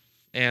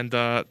 And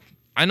I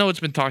know it's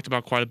been talked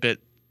about quite a bit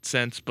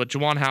since, but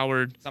Juwan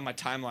Howard It's on my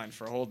timeline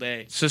for a whole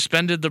day.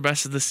 suspended the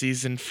rest of the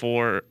season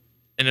for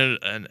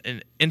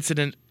an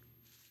incident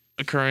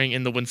occurring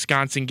in the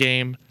Wisconsin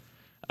game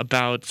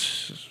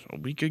about a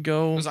week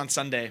ago. It was on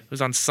Sunday. It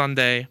was on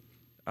Sunday,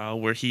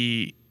 where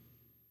I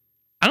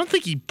don't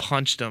think he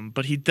punched him,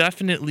 but he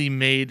definitely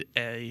made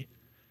a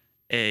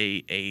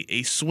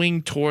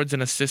swing towards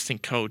an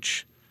assistant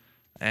coach,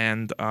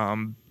 and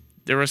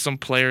there were some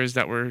players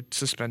that were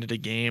suspended a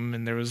game,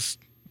 and there was,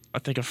 I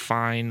think, a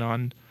fine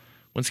on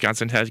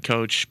Wisconsin head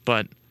coach.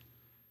 But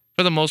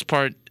for the most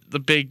part, the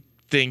big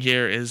thing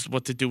here is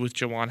what to do with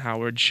Juwan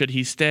Howard. Should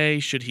he stay?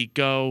 Should he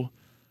go?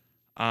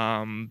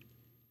 What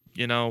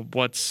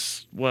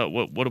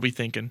are we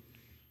thinking?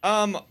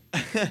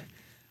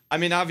 I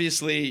mean,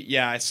 obviously,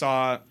 yeah, I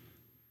saw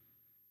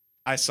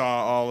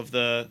all of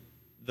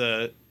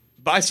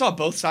but I saw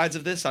both sides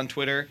of this on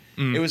Twitter.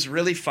 It was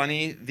really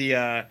funny,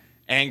 the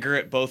anger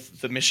at both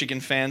the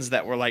Michigan fans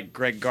that were like,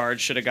 Greg Gard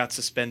should have got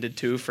suspended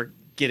too for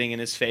getting in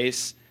his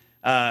face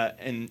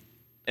and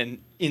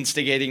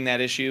instigating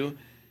that issue.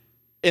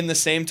 In the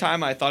same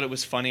time, I thought it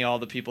was funny all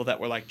the people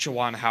that were like,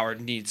 Juwan Howard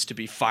needs to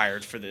be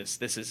fired for this.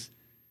 This is,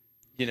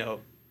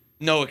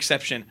 no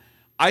exception.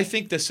 I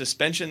think the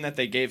suspension that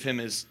they gave him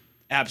is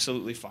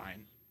absolutely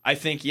fine. I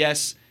think,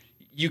 yes,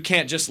 you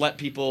can't just let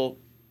people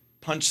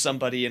punch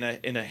somebody in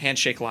a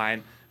handshake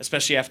line,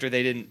 especially after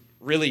they didn't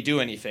really do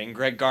anything.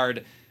 Greg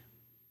Gard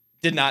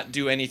did not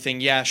do anything.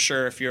 Yeah,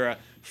 sure, if you're a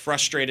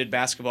frustrated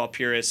basketball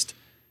purist,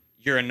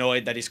 you're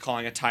annoyed that he's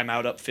calling a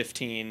timeout up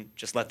 15,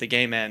 just let the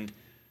game end.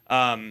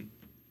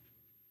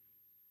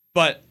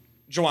 But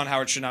Juwan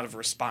Howard should not have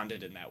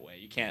responded in that way.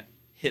 You can't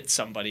hit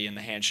somebody in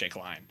the handshake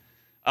line.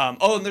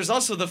 And there's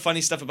also the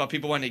funny stuff about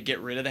people wanting to get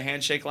rid of the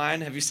handshake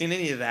line. Have you seen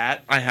any of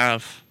that? I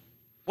have.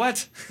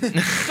 What?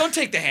 Don't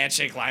take the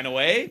handshake line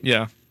away.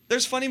 Yeah.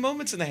 There's funny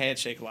moments in the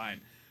handshake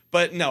line.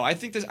 But no, I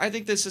think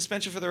the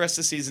suspension for the rest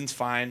of the season's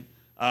fine.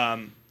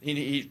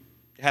 He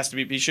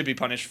should be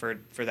punished for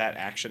that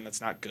action.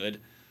 That's not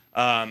good.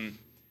 I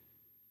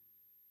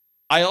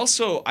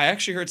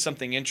actually heard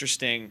something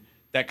interesting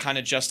that kind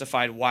of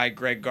justified why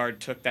Greg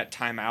Gard took that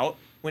timeout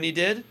when he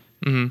did.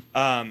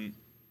 Mm-hmm.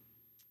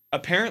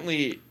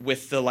 Apparently,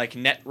 with the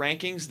net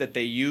rankings that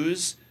they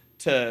use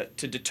to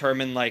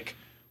determine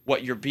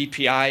what your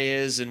BPI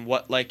is and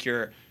what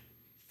your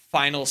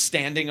final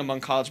standing among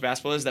college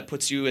basketball is, that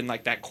puts you in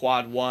that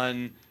quad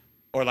one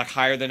or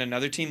higher than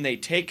another team, they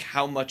take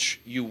how much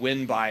you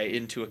win by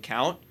into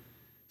account.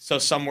 So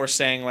some were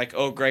saying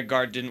Greg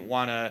Gard didn't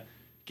want to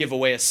give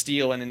away a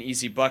steal and an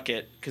easy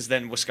bucket because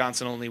then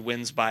Wisconsin only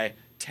wins by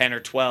 10 or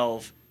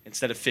 12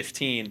 instead of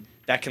 15.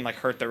 That can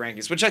hurt their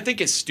rankings, which I think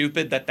is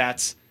stupid.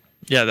 That's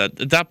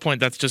at that point,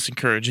 that's just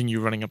encouraging you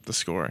running up the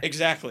score.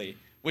 Exactly.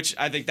 Which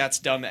I think that's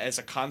dumb as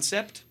a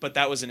concept, but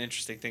that was an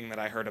interesting thing that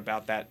I heard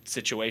about that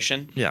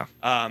situation. Yeah.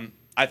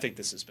 I think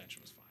the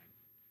suspension was fine.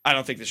 I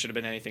don't think there should have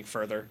been anything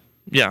further.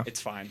 Yeah.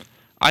 It's fine.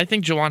 I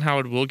think Juwan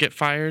Howard will get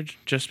fired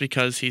just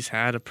because he's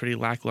had a pretty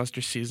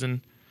lackluster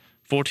season.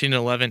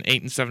 14-11,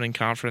 8-7 in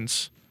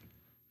conference.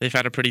 They've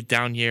had a pretty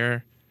down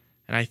year,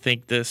 and I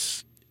think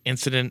this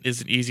incident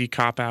is an easy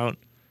cop-out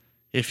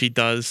if he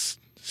does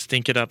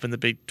stink it up in the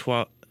Big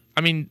 12.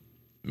 I mean,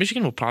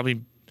 Michigan will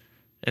probably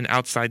an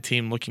outside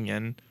team looking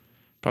in,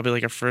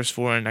 probably a first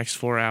four and next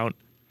four out.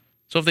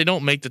 So if they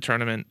don't make the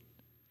tournament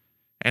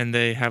and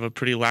they have a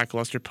pretty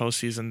lackluster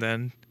postseason,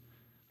 then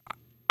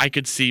I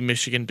could see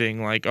Michigan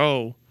being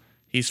oh,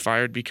 he's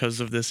fired because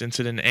of this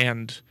incident,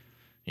 and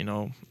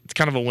it's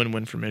kind of a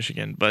win-win for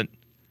Michigan. But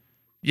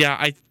yeah,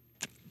 I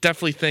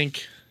definitely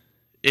think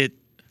it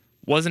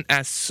wasn't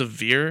as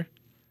severe.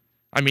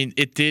 I mean,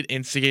 it did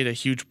instigate a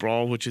huge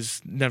brawl, which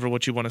is never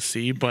what you want to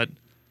see. But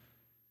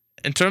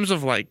in terms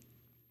of like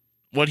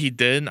what he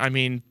did, I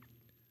mean,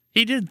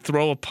 he did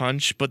throw a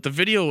punch, but the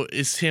video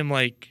is him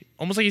like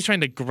almost like he's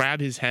trying to grab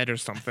his head or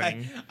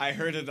something. I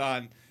heard it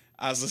on.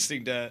 I was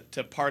listening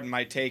to Pardon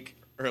My Take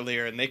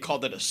earlier, and they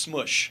called it a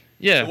smush.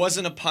 Yeah, it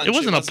wasn't a punch. It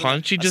wasn't a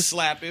punch. He just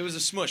slap. It was a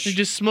smush. He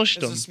just smushed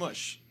him. It was a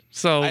smush.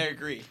 So I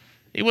agree.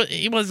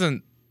 He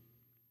wasn't.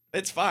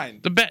 It's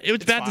fine. It was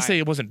bad fine. to say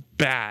it wasn't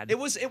bad. It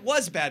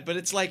was bad, but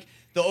it's like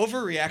the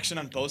overreaction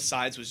on both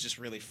sides was just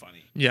really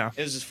funny. Yeah,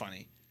 it was just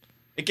funny.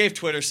 It gave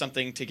Twitter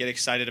something to get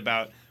excited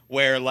about,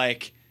 where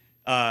like,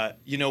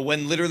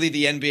 when literally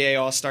the NBA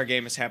All-Star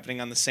Game is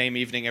happening on the same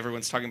evening,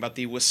 everyone's talking about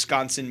the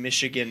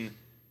Wisconsin-Michigan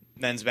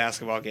men's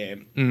basketball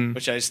game,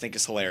 which I just think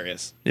is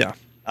hilarious. Yeah.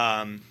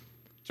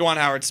 Juwan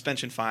Howard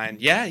suspension fine.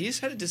 Yeah, he's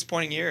had a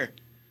disappointing year.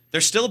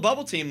 They're still a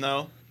bubble team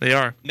though. They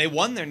are. They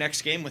won their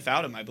next game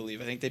without him, I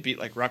believe. I think they beat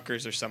like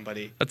Rutgers or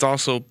somebody. That's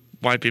also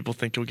why people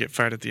think he'll get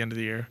fired at the end of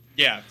the year.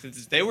 Yeah,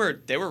 they were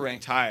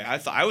ranked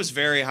high. I was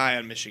very high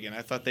on Michigan.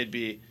 I thought they'd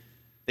be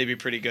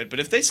pretty good. But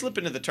if they slip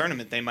into the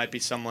tournament, they might be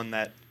someone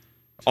that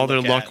all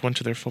their luck went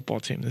to their football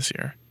team this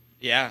year.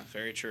 Yeah,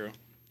 very true.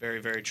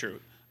 Very, very true.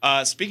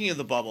 Speaking of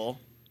the bubble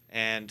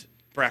and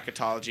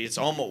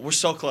bracketology, we're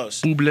so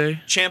close.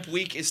 Buble. Champ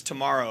week is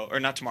tomorrow, or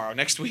not tomorrow,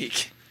 next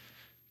week.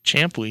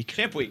 Champ week.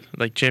 Champ week.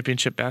 Like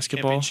championship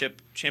basketball.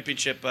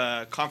 Championship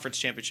conference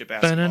championship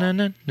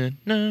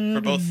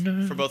basketball.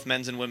 For both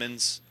men's and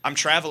women's. I'm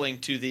traveling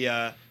to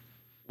the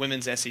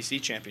women's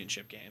SEC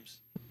championship games.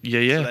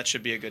 Yeah. So that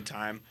should be a good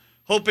time.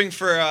 Hoping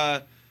for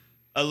a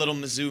little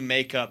Mizzou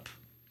makeup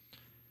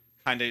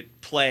kind of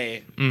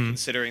play,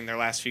 considering their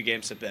last few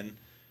games have been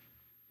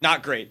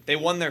not great. They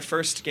won their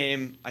first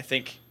game, I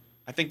think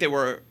they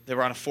were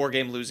on a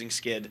 4-game losing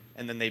skid,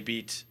 and then they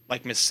beat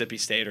like Mississippi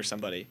State or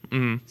somebody.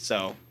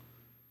 So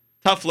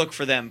tough look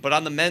for them. But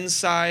on the men's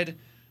side,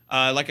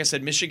 like I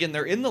said, Michigan,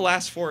 they're in the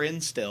last 4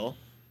 in still.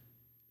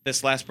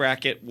 This last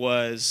bracket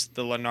was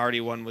the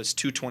Lenardi one was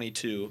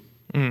 222.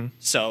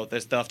 So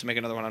they'll have to make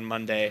another one on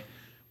Monday.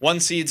 1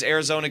 seeds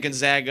Arizona,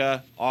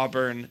 Gonzaga,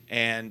 Auburn,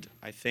 and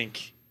I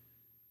think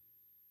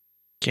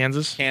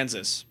Kansas.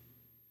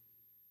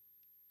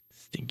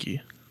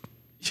 Stinky.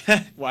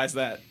 Why is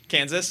that?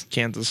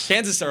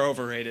 Kansas are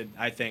overrated,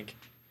 I think.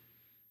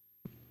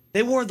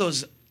 They wore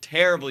those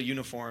terrible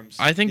uniforms.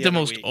 I think the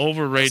most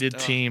overrated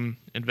team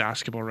in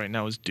basketball right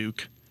now is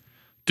Duke.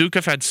 Duke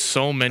have had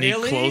so many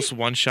close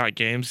one-shot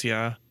games,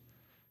 yeah.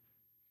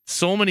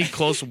 So many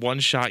close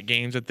one-shot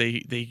games that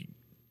they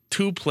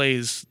 2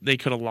 plays they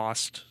could have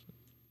lost.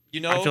 I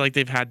feel like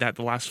they've had that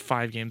the last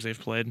 5 games they've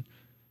played.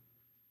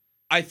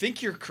 I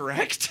think you're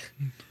correct.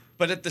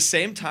 But at the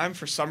same time,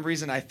 for some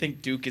reason, I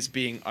think Duke is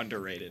being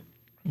underrated.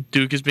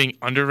 Duke is being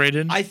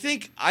underrated?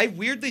 I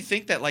weirdly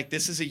think that like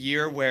this is a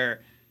year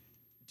where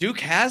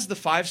Duke has the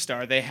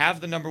 5-star. They have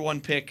the number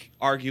 1 pick,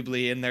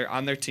 arguably,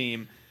 on their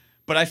team.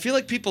 But I feel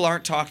like people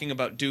aren't talking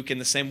about Duke in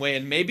the same way.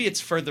 And maybe it's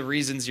for the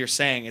reasons you're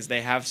saying, is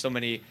they have so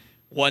many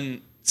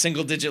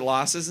single-digit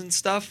losses and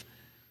stuff.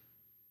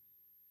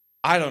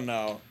 I don't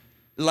know.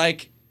 I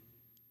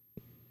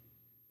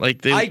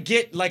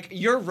get,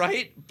 you're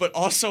right, but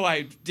also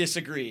I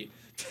disagree.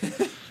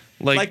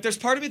 There's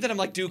part of me that I'm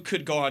like, Duke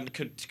could go on,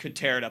 could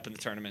tear it up in the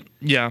tournament.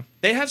 Yeah.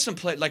 They have some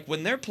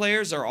when their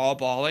players are all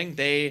balling,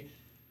 they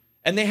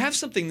have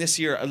something this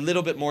year, a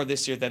little bit more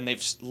this year than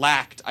they've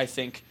lacked, I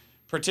think,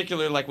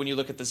 particularly like when you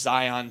look at the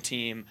Zion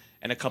team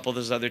and a couple of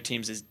those other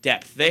teams, is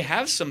depth. They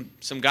have some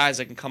guys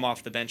that can come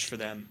off the bench for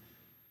them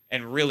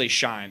and really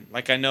shine.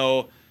 Like I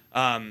know,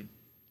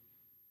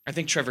 I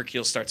think Trevor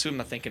Keel starts. Who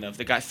am I thinking of?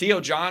 The guy Theo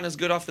John is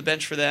good off the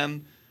bench for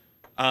them.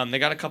 They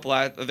got a couple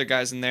other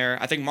guys in there.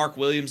 I think Mark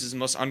Williams is the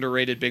most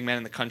underrated big man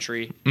in the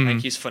country. I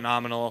think he's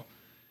phenomenal.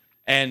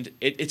 And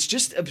it's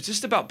just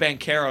about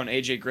Banchero and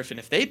AJ Griffin.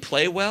 If they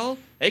play well,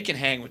 they can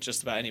hang with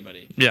just about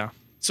anybody. Yeah.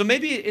 So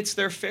maybe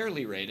they're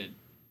fairly rated.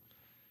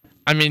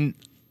 I mean,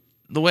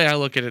 the way I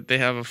look at it, they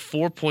have a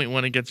 4-point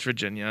win against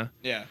Virginia.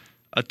 Yeah.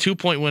 A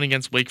 2-point win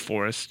against Wake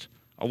Forest.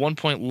 A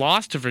 1-point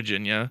loss to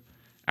Virginia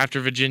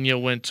after Virginia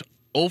went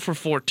 0 for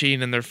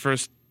 14 in their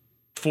first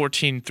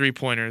 14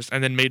 3-pointers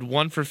and then made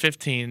 1 for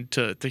 15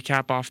 to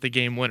cap off the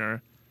game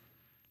winner.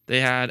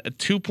 They had a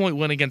 2-point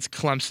win against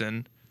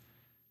Clemson,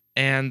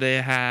 and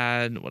they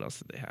had, what else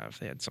did they have?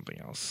 They had something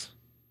else.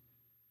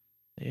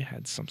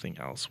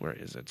 Where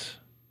is it?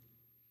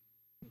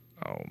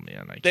 Oh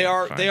man, They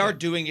are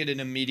doing it in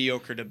a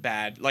mediocre to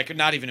bad, like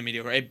not even a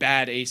mediocre, a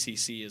bad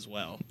ACC as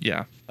well.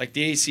 Yeah. Like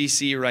the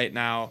ACC right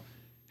now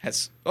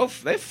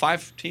they have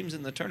 5 teams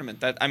in the tournament.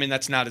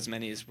 That's not as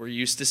many as we're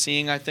used to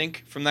seeing, I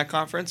think, from that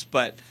conference.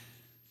 But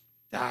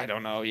I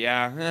don't know.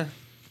 Yeah,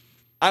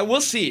 I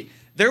will see.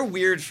 They're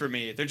weird for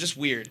me. They're just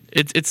weird.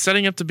 It's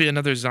setting up to be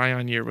another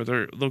Zion year where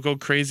they'll go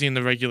crazy in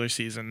the regular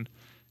season,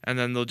 and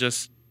then they'll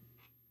just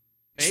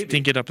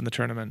stink it up in the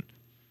tournament.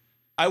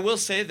 I will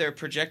say their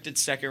projected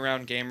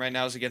second-round game right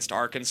now is against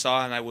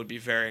Arkansas, and I would be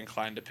very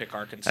inclined to pick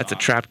Arkansas. That's a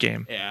trap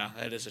game. Yeah,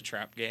 that is a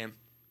trap game.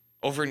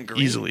 Over in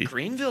Easily.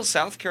 Greenville,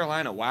 South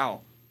Carolina.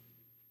 Wow.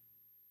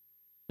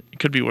 It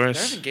could be They're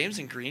worse. having games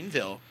in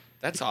Greenville.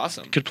 That's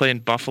awesome. Could play in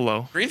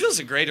Buffalo. Greenville's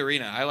a great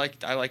arena. I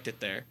liked it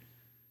there.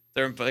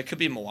 But it could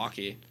be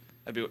Milwaukee.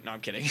 No, I'm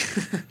kidding.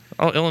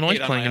 Oh, Illinois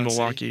Beat on playing my in own city.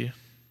 Milwaukee.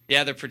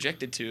 Yeah, they're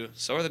projected to.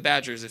 So are the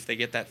Badgers if they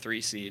get that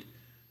 3 seed.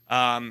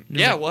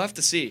 Yeah, we'll have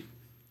to see.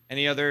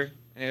 Any other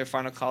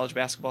final college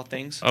basketball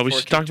things? Oh, we before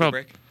should talk kick to a about-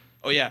 break?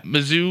 Oh yeah,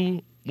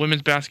 Mizzou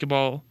women's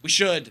basketball we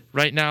should.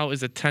 right now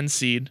is a 10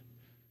 seed.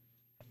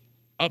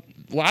 Up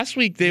last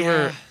week they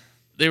were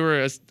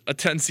a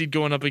 10 seed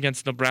going up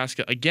against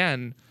Nebraska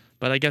again,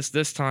 but I guess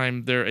this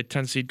time they're a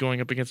 10 seed going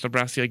up against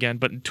Nebraska again,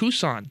 but in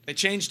Tucson. They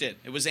changed it.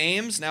 It was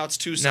Ames. Now it's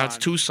Tucson. Now it's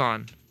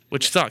Tucson,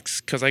 which sucks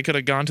because I could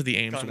have gone to the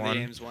Ames Gone to one.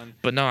 the Ames one.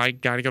 But no, I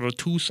gotta go to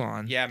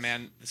Tucson. Yeah,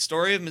 man. The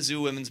story of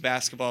Mizzou women's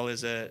basketball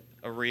is a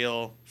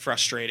real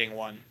frustrating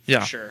one, for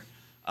Yeah. sure.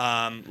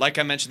 Like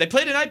I mentioned, they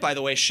play tonight, by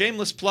the way.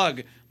 Shameless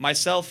plug.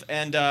 Myself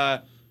and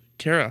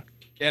Cara.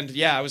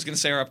 yeah, I was gonna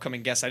say our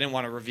upcoming guest. I didn't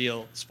want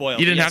to spoil.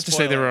 You didn't Yeah, have to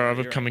say they were spoiler. our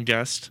You're upcoming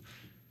guest.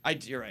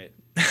 right. You're right.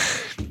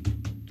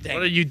 Dang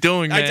What are it. you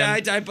doing, man?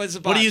 I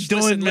What are you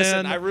doing,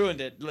 listen, man? I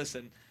ruined it.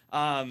 Listen.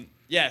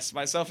 Yes,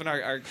 myself and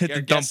our Hit the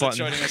our dump guest that's button.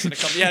 joining us in a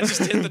couple. Yeah, just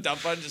hit the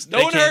dump button. Just no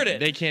They one can't- heard it.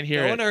 They can't hear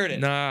it. No one heard it.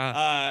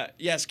 Nah.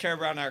 Yes, Cara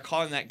Brown and I are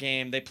calling that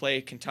game. They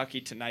play Kentucky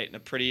tonight in a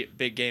pretty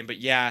big game. But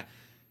yeah,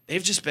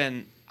 they've just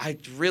been. I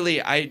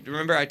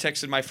remember I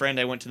texted my friend.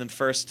 I went to the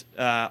first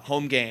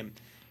home game,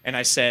 and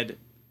I said,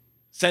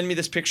 "Send me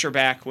this picture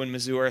back when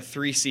Mizzou are a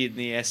 3 seed in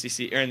the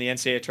SEC or in the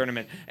NCAA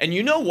tournament." And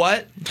you know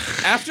what?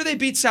 After they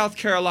beat South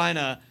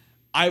Carolina,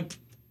 I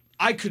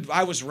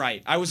was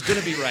right. I was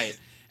gonna be right.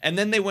 And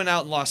then they went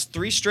out and lost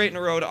 3 straight in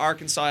a row to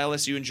Arkansas,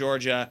 LSU, and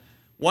Georgia.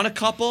 Won a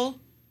couple.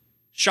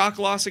 Shock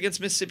loss against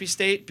Mississippi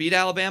State. Beat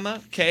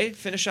Alabama. Okay,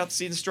 finish out the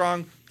season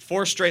strong.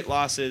 4 straight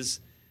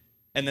losses.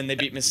 And then they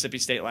beat Mississippi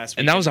State last week.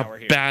 And that was now a we're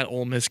here. bad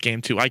Ole Miss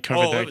game too. I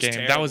covered Oh, that it was game.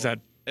 terrible. That was a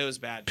It was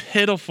bad.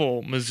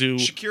 pitiful Mizzou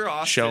Shakira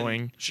Austin,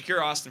 showing.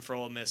 Shakira Austin for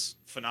Ole Miss,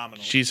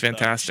 phenomenal. She's though.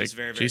 fantastic. She's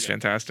very, very She's good.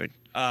 fantastic.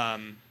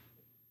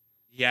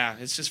 Yeah,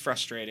 it's just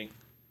frustrating.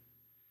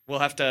 We'll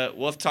have to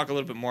talk a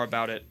little bit more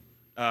about it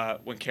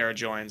when Cara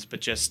joins, but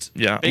just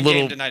Yeah, big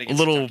game tonight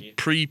against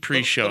Kentucky.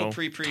 pre-show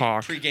little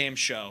talk. pre-game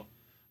show.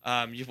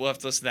 We'll have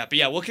to listen to that. But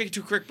yeah, we'll kick it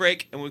to a quick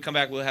break, and when we come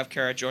back, we'll have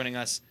Cara joining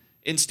us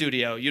in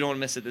studio. You don't want to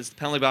miss it. This is the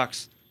Penalty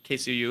Box,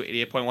 KCOU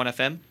 88.1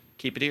 FM.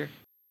 Keep it here.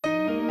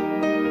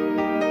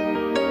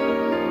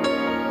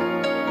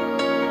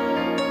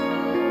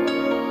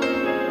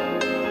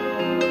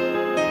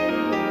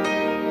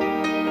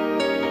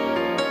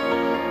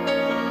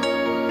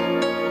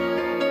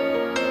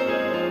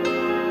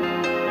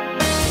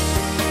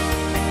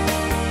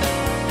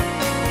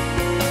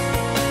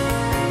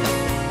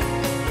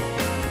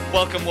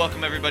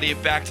 Welcome everybody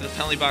back to the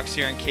Penalty Box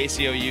here on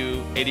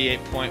KCOU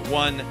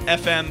 88.1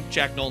 FM.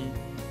 Jack Knowlton,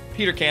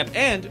 Peter Camp,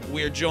 and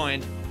we are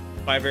joined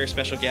by a very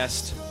special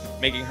guest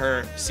making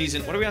her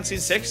season. What are we on?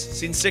 Season 6?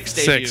 Season 6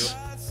 debut 6.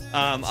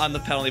 On the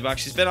Penalty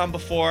Box. She's been on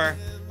before.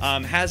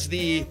 Has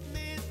the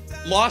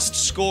lost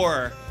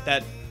score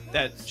that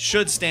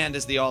should stand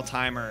as the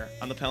all-timer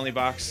on the Penalty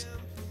Box,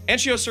 and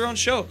she hosts her own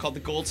show called The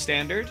Gold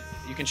Standard.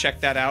 You can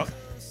check that out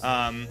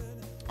on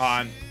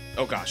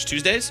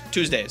Tuesdays.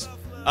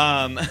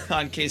 On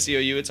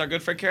KCOU. It's our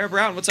good friend Cara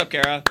Brown. What's up,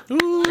 Cara?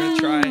 We're gonna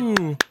try. Ooh.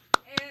 Can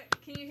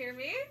you hear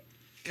me?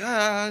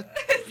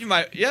 You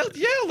might, yeah,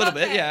 a little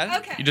bit, yeah.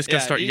 Okay. You just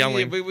gotta start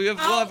yelling. We'll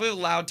have a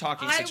loud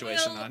talking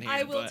situation on here.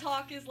 I will but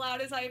talk as loud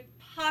as I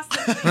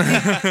possibly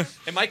can.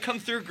 It might come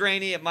through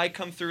grainy. It might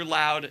come through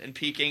loud and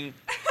peaking.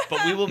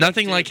 But we will.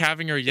 Nothing make like do.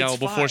 having her yell It's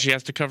before fine. she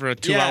has to cover a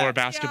 2-hour Yeah.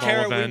 basketball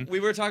Cara, event. we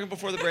were talking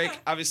before the break.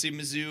 Obviously,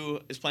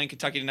 Mizzou is playing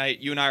Kentucky tonight.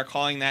 You and I are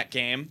calling that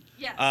game.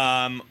 Yes.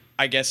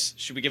 I guess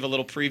should we give a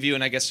little preview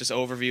and I guess just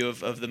overview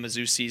of the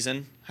Mizzou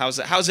season? How's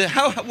it?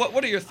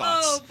 What are your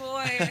thoughts? Oh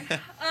boy.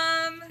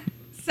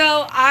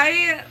 So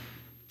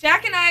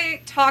Jack and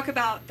I talk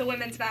about the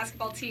women's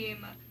basketball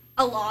team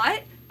a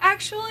lot,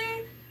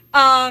 actually.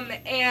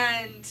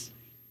 And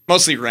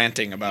Mostly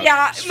ranting about.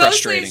 yeah, it's mostly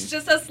frustrating. it's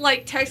just us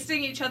like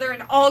texting each other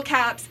in all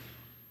caps.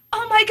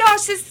 Oh my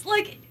gosh, this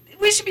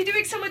we should be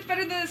doing so much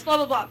better than this, blah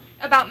blah blah,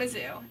 about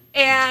Mizzou.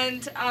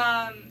 And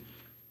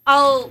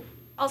I'll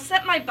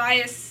set my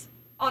bias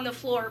on the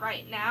floor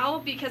right now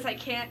because I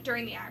can't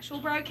during the actual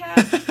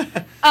broadcast.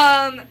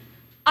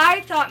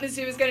 I thought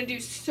Mizzou was going to do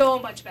so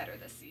much better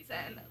this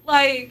season.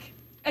 Like,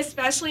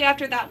 especially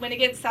after that win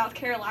against South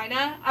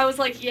Carolina, I was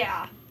like,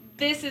 yeah,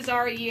 this is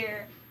our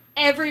year.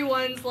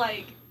 Everyone's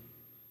like,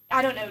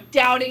 I don't know,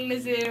 doubting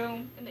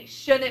Mizzou, and they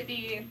shouldn't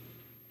be.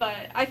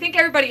 But I think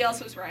everybody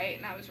else was right,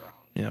 and I was wrong.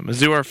 Yeah,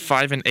 Mizzou are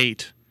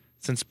 5-8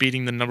 since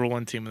beating the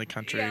 #1 team in the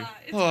country. Yeah,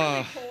 it's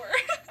really poor.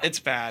 It's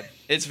bad.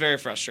 It's very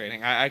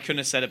frustrating. I couldn't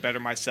have said it better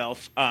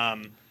myself.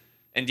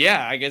 And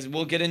yeah, I guess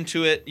we'll get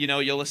into it. You know,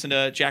 you'll listen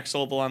to Jack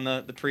Sobel on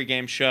the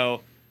pregame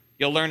show.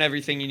 You'll learn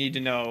everything you need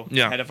to know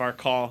ahead of our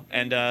call.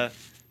 And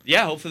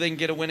yeah, hopefully they can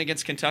get a win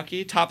against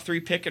Kentucky. Top 3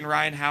 pick in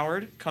Juwan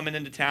Howard coming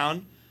into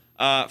town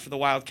for the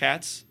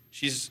Wildcats.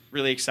 She's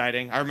really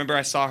exciting. I remember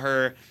I saw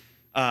her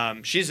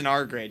She's in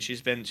our grade.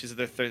 This is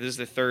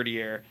the third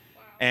year,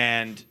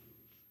 and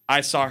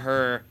I saw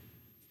her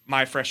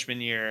my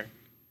freshman year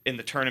in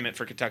the tournament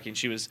for Kentucky, and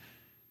she was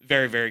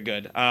very, very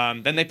good.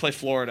 Then they play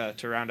Florida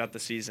to round out the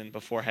season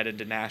before headed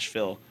to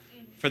Nashville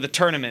for the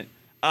tournament.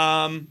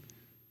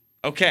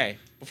 Okay,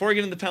 before we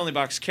get into the penalty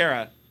box,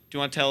 Cara, do you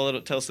want to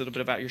tell us a little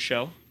bit about your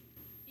show?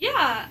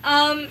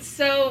 Yeah,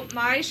 so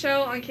my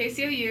show on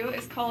KCOU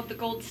is called The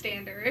Gold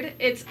Standard.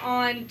 It's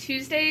on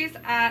Tuesdays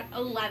at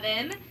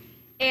 11,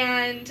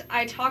 and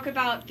I talk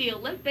about the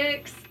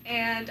Olympics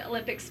and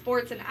Olympic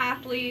sports and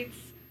athletes.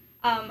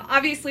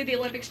 Obviously, the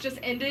Olympics just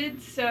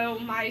ended, so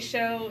my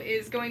show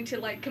is going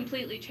to,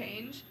 completely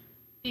change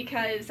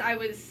because I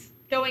was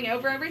going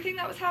over everything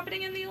that was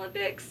happening in the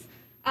Olympics.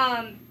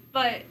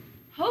 But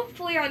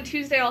hopefully on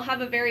Tuesday I'll have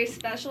a very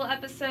special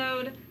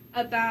episode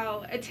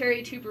about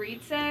Eteri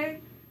Tuberitse,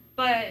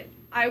 but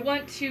I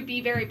want to be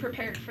very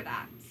prepared for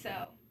that, so.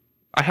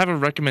 I have a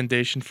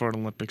recommendation for an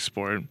Olympic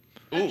sport.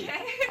 Ooh.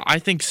 Okay. I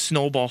think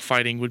snowball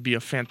fighting would be a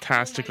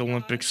fantastic Oh my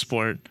Olympic gosh.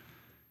 sport.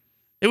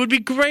 It would be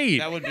great.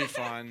 That would be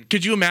fun.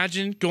 Could you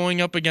imagine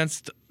going up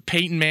against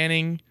Peyton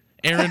Manning,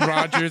 Aaron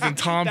Rodgers, and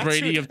Tom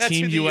Brady of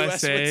Team the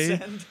US would USA?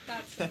 send.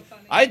 That's so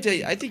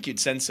funny. I think you'd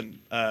send some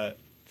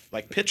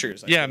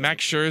pitchers. Yeah,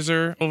 Max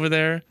Scherzer over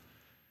there.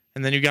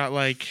 And then you got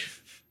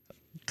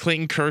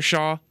Clayton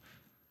Kershaw.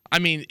 I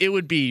mean, it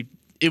would be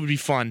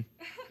fun.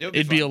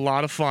 It'd be a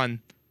lot of fun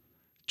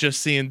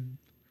just seeing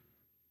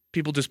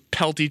people just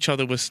pelt each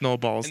other with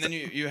snowballs. And then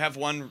you have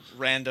one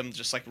random,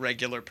 just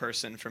regular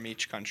person from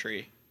each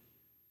country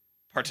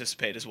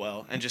participate as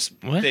well, and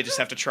they just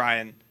have to try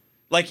and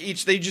they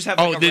just have.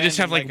 Oh, they just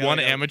have one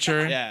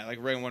amateur. Yeah,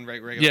 one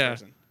regular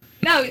person.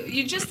 No,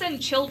 you just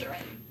send children.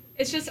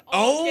 It's just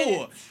all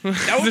kids.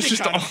 That would It's be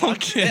just kinda all fun.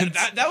 kids.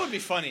 Yeah, that would be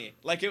funny.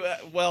 I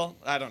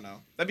don't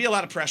know. That'd be a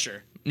lot of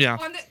pressure. Yeah.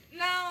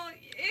 No,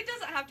 it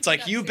doesn't have to. It's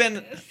like you've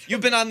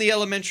been on the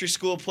elementary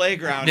school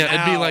playground. Yeah,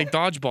 it'd be now like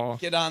dodgeball.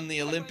 Get on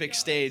the Olympic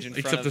stage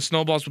Except the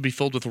snowballs would be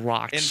filled with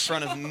rocks. in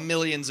front of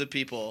millions of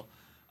people.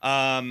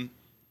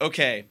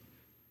 Okay.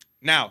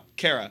 Now,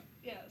 Cara,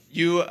 Yes.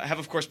 you have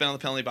of course been on the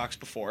penalty box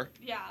before.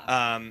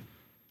 Yeah.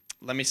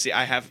 Let me see.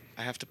 I have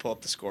to pull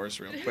up the scores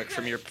real quick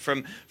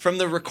from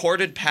the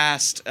recorded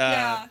past.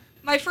 Yeah.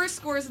 My first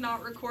score is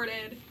not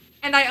recorded,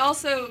 and I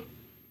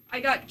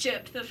got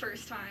gypped the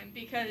first time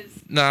because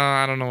No,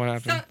 I don't know what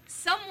happened.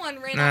 someone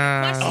ran Nah.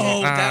 out of questions.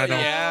 Oh,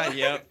 I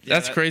yep. Yeah,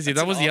 That's crazy.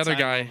 That an was the other all-time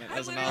guy. moment. That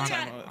was an I literally all-time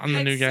had- moment. I'm the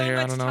had new guy so here,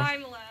 I much don't know.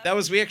 time left. That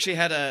was we actually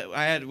had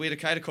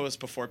a co-host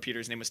before Peter.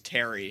 His name was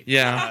Terry.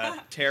 Yeah.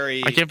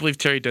 Terry. I can't believe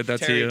Terry did that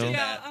Terry to you. did Yeah,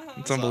 that. uh-huh. It's It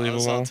was all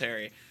unbelievable.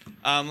 Terry.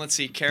 Let's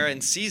see, Cara,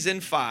 in season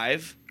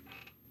 5,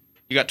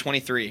 you got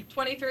 23.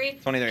 23.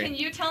 23. Can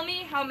you tell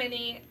me how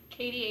many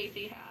Katie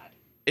Athey had?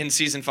 In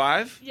season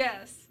 5,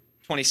 Yes.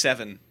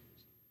 27.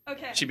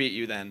 Okay. She beat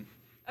you then.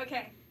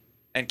 Okay.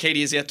 And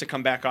Katie is yet to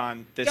come back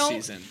on this Don't-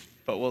 season.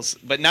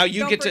 But now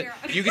you Don't get bring to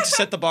her on. you get to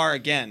set the bar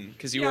again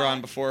because you were Yeah,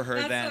 on before her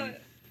that's then.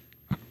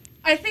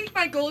 I think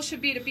my goal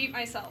should be to beat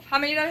myself. How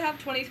many did I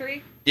have?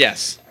 23?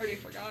 Yes. I already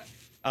forgot.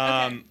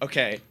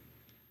 Okay.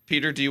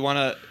 Peter, do you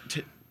want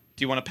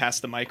to pass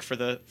the mic for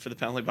the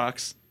penalty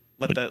box?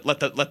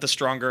 Let the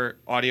stronger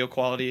audio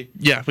quality.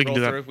 Yeah, we can roll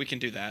do that. through? We can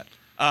do that.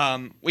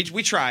 We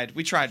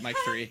tried mic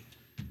 3.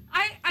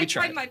 I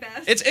tried my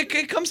best.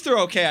 It comes through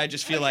okay. I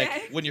just feel Okay.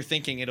 like when you're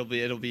thinking it'll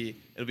be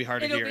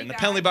hard to It'll hear. be And the bad,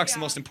 penalty box is the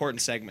yeah. most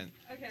important segment.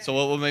 Okay. So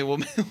we'll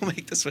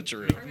make the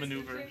switcheroo.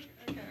 Maneuver.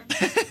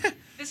 Okay.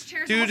 This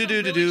chair's also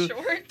really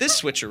short. This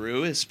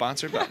switcheroo is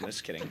sponsored by. I'm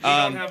just kidding. We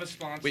don't have a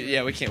sponsor.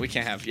 we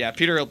can't have. Yeah,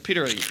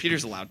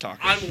 Peter's a loud talker.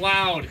 I'm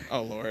loud.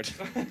 Oh Lord.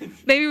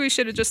 Maybe we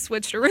should have just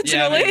switched Yeah,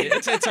 originally. maybe.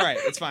 It's all right.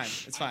 It's fine.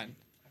 It's fine.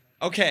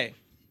 Okay.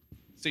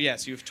 So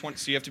yes, you have 20.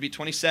 So you have to beat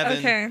 27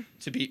 Okay.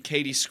 to beat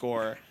Katie's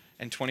score,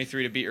 and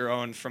 23 to beat your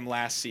own from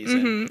last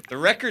season. The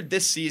record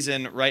this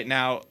season right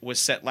now was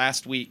set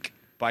last week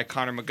by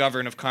Connor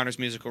McGovern of Connor's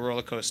Musical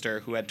Roller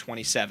Coaster, who had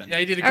 27. Yeah,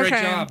 he did a great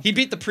Okay. job. He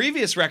beat the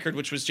previous record,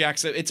 which was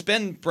Jackson. It's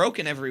been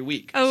broken every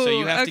week. Oh, so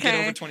you have to get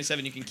okay. over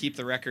 27. You can keep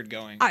the record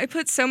going. I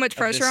put so much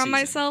pressure on season.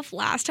 myself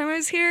last time I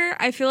was here.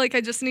 I feel like I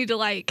just need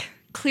to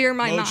clear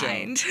my Mojo.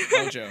 mind.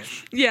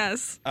 Mojo.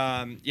 Yes.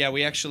 Yeah,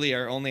 we actually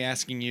are only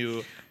asking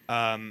you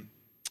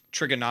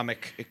trigonomic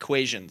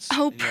equations.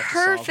 Oh, and you have to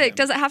solve perfect.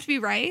 them. Does it have to be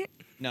right?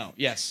 No.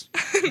 Yes.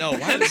 No.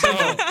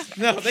 Why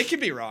no? They can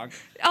be wrong.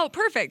 Oh,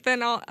 perfect.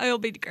 Then I'll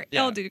be great.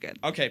 Yeah. I'll do good.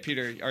 Okay,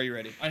 Peter, are you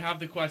ready? I have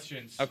the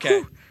questions.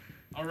 Okay.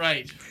 All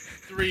right.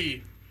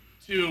 3,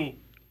 2,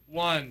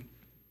 1,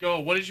 go.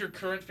 What is your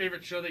current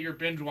favorite show that you're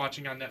binge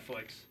watching on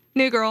Netflix?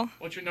 New girl.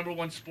 What's your number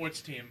 1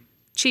 sports team?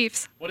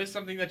 Chiefs. What is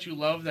something that you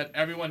love that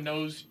everyone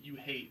knows you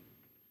hate?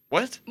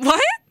 What?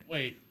 What?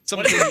 Wait.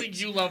 Something- What is something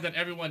you love that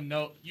everyone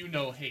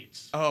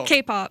hates? Oh.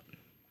 K-pop.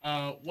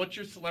 What's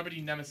your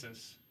celebrity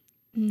nemesis?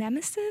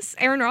 Nemesis?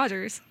 Aaron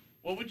Rodgers.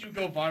 What would you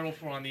go viral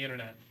for on the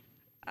internet?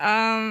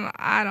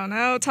 I don't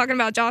know. Talking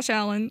about Josh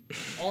Allen.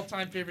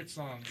 All-time favorite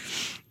song?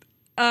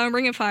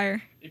 Ring of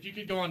Fire. If you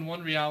could go on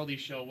one reality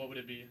show, what would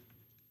it be?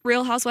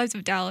 Real Housewives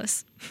of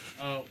Dallas.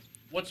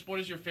 What sport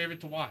is your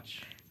favorite to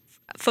watch?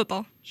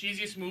 Football.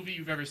 Cheesiest movie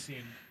you've ever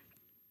seen?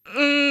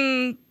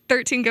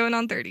 13 going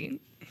on 30.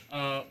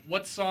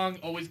 What song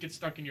always gets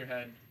stuck in your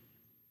head?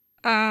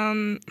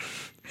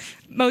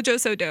 Mojo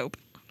So Dope.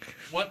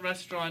 What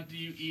restaurant do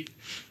you eat?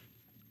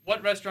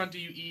 What restaurant do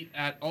you eat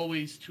at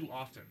always too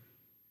often?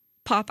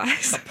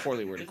 Popeyes. A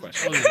poorly worded It's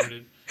question. totally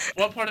worded.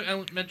 What part of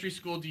elementary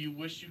school do you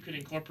wish you could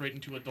incorporate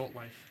into adult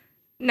life?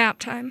 Nap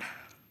time.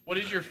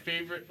 What's your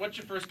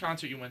first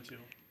concert you went to?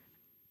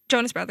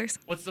 Jonas Brothers.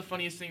 What's the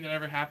funniest thing that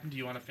ever happened to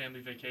you on a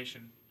family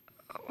vacation?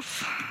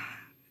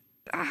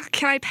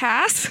 Can I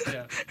pass?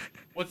 Yeah.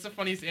 What's the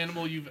funniest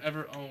animal you've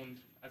ever owned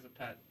as a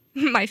pet?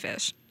 My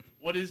fish.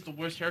 What is the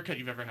worst haircut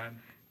you've ever had?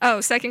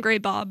 Oh, second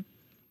grade Bob.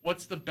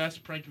 What's the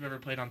best prank you've ever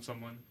played on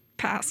someone?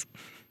 Pass.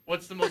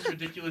 What's the most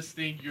ridiculous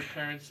thing your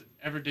parents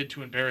ever did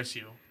to embarrass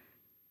you?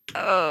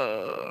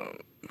 Oh,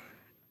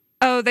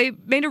 they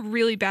made a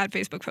really bad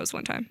Facebook post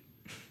one time.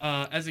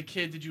 As a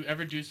kid, did you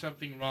ever do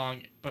something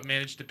wrong but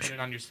manage to pin it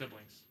on your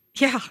siblings?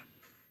 Yeah.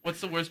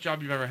 What's the worst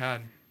job you've ever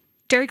had?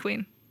 Dairy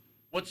Queen.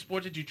 What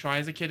sport did you try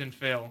as a kid and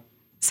fail?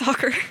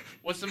 Soccer.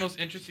 What's the most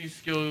interesting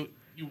skill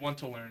you want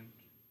to learn?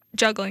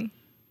 Juggling.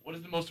 What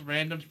is the most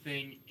random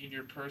thing in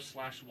your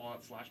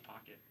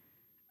purse/wallet/pocket?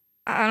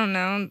 I don't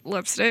know.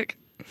 Lipstick.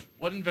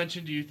 What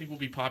invention do you think will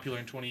be popular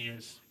in 20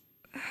 years?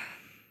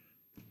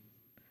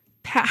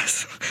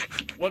 Pass.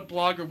 What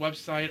blog or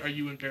website are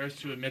you embarrassed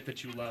to admit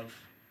that you love?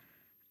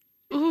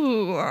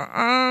 Ooh,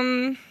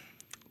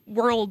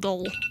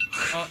 Worldle.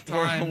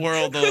 Time.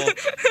 Wordle.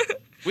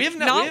 We have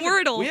Not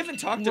Wordle. We haven't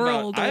talked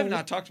about. I have Wordle.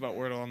 not talked about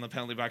Wordle on the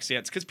penalty box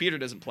yet. It's because Peter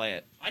doesn't play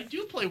it. I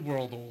do play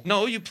Worldle.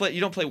 No, you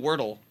don't play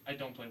Wordle. I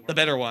don't play Wordle. The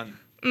better one.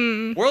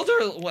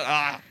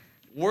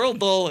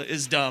 Wordle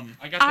is dumb.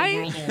 I got the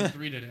Worldle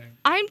 3 today.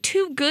 I'm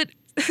too good.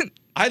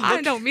 I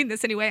I don't mean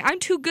this anyway. I'm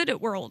too good at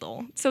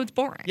Worldle, so it's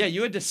boring. Yeah,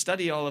 you had to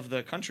study all of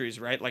the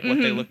countries, right? Like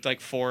what they looked like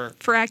for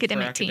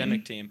academic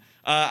team.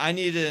 I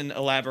need an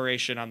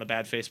elaboration on the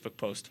bad Facebook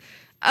post.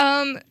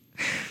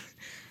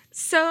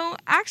 So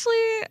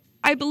actually,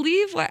 I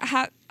believe it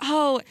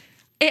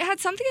had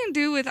something to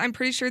do with, I'm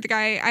pretty sure, the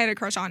guy I had a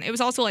crush on. It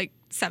was also like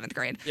 7th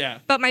grade. Yeah.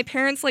 But my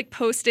parents like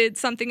posted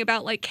something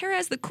about like Cara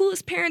has the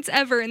coolest parents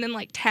ever, and then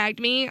like tagged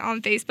me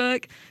on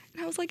Facebook,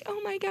 and I was like, oh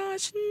my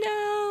gosh,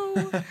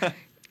 no.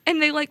 And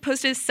they like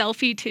posted a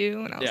selfie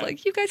too, and I was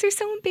like, you guys are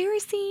so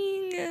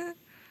embarrassing.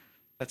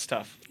 That's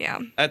tough. Yeah.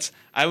 That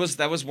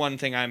was one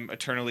thing I'm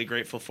eternally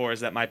grateful for,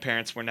 is that my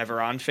parents were never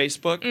on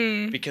Facebook,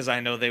 because I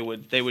know they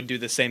would do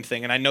the same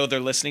thing, and I know they're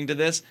listening to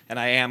this, and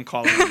I am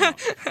calling them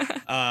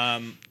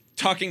out.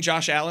 Talking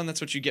Josh Allen, that's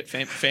what you get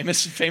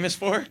famous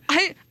for?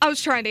 I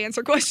was trying to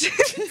answer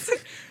questions.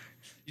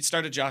 You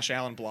start a Josh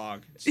Allen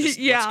blog. It's just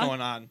Yeah. what's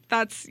going on?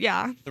 That's,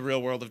 yeah. The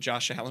real world of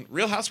Josh Allen.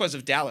 Real Housewives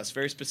of Dallas,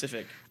 very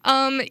specific.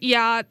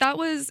 Yeah, that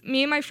was,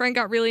 me and my friend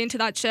got really into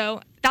that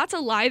show. That's a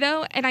lie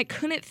though, and I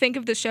couldn't think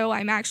of the show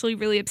I'm actually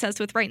really obsessed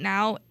with right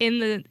now in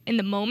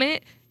the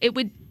moment. It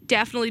would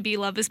definitely be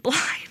Love is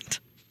Blind.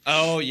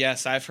 Oh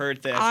yes, I've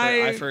heard that.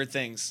 I've heard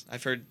things.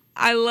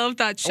 I love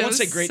that show so I much. won't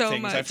say great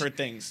things. I've heard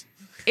things.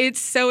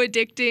 It's so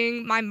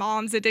addicting. My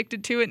mom's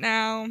addicted to it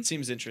now.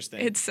 Seems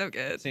interesting. It's so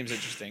good. Seems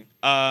interesting.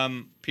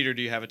 Peter,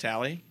 do you have a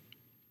tally?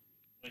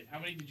 Wait, how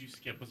many did you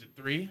skip? Was it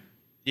 3?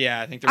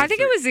 Yeah, I think there were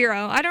it was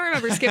 0. I don't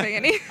remember skipping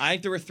any. I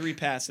think there were 3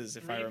 passes,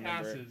 if I 3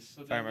 remember. passes.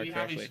 So if I then remember we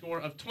have correctly. a score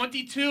of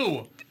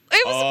 22.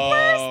 It was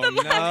worse than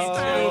last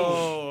time.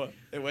 No.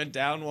 It went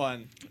down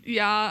 1.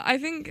 Yeah, I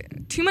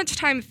think too much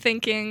time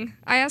thinking.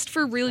 I asked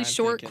for really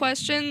short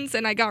questions,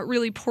 and I got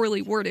really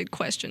poorly worded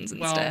questions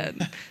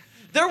instead.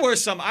 There were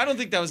some. I don't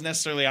think that was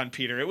necessarily on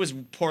Peter. It was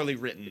poorly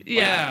written.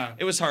 Yeah.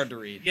 It was hard to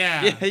read.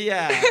 Yeah.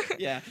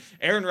 Yeah.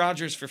 Aaron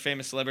Rodgers for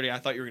famous celebrity. I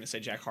thought you were going to say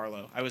Jack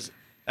Harlow. That was the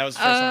first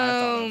one I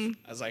thought of.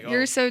 I was like,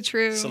 you're so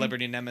true.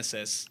 Celebrity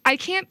nemesis. I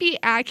can't be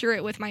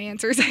accurate with my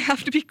answers. I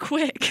have to be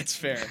quick. That's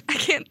fair. I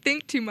can't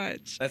think too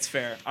much. That's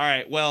fair. All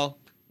right. Well,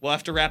 we'll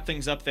have to wrap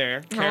things up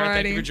there. Cara,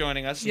 thank you for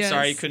joining us. I'm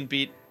sorry you couldn't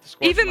beat the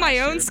score even from my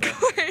last own year,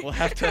 score.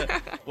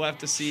 We'll have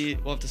to see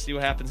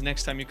what happens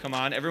next time you come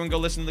on. Everyone go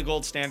listen to The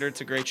Gold Standard.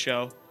 It's a great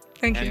show.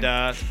 Thank you.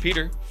 And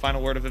Peter,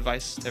 final word of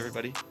advice to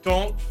everybody.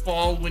 Don't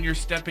fall when you're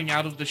stepping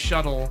out of the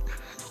shuttle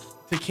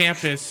to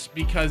campus,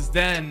 because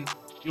then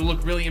you'll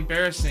look really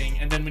embarrassing,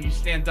 and then when you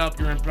stand up,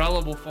 your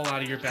umbrella will fall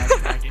out of your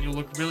backpack and you'll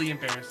look really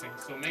embarrassing.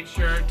 So make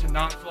sure to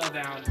not fall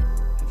down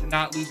and to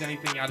not lose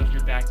anything out of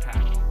your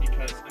backpack,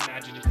 because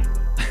imagine if you would.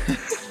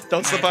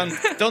 Don't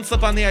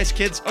slip on the ice,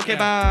 kids. Okay,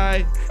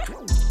 bye.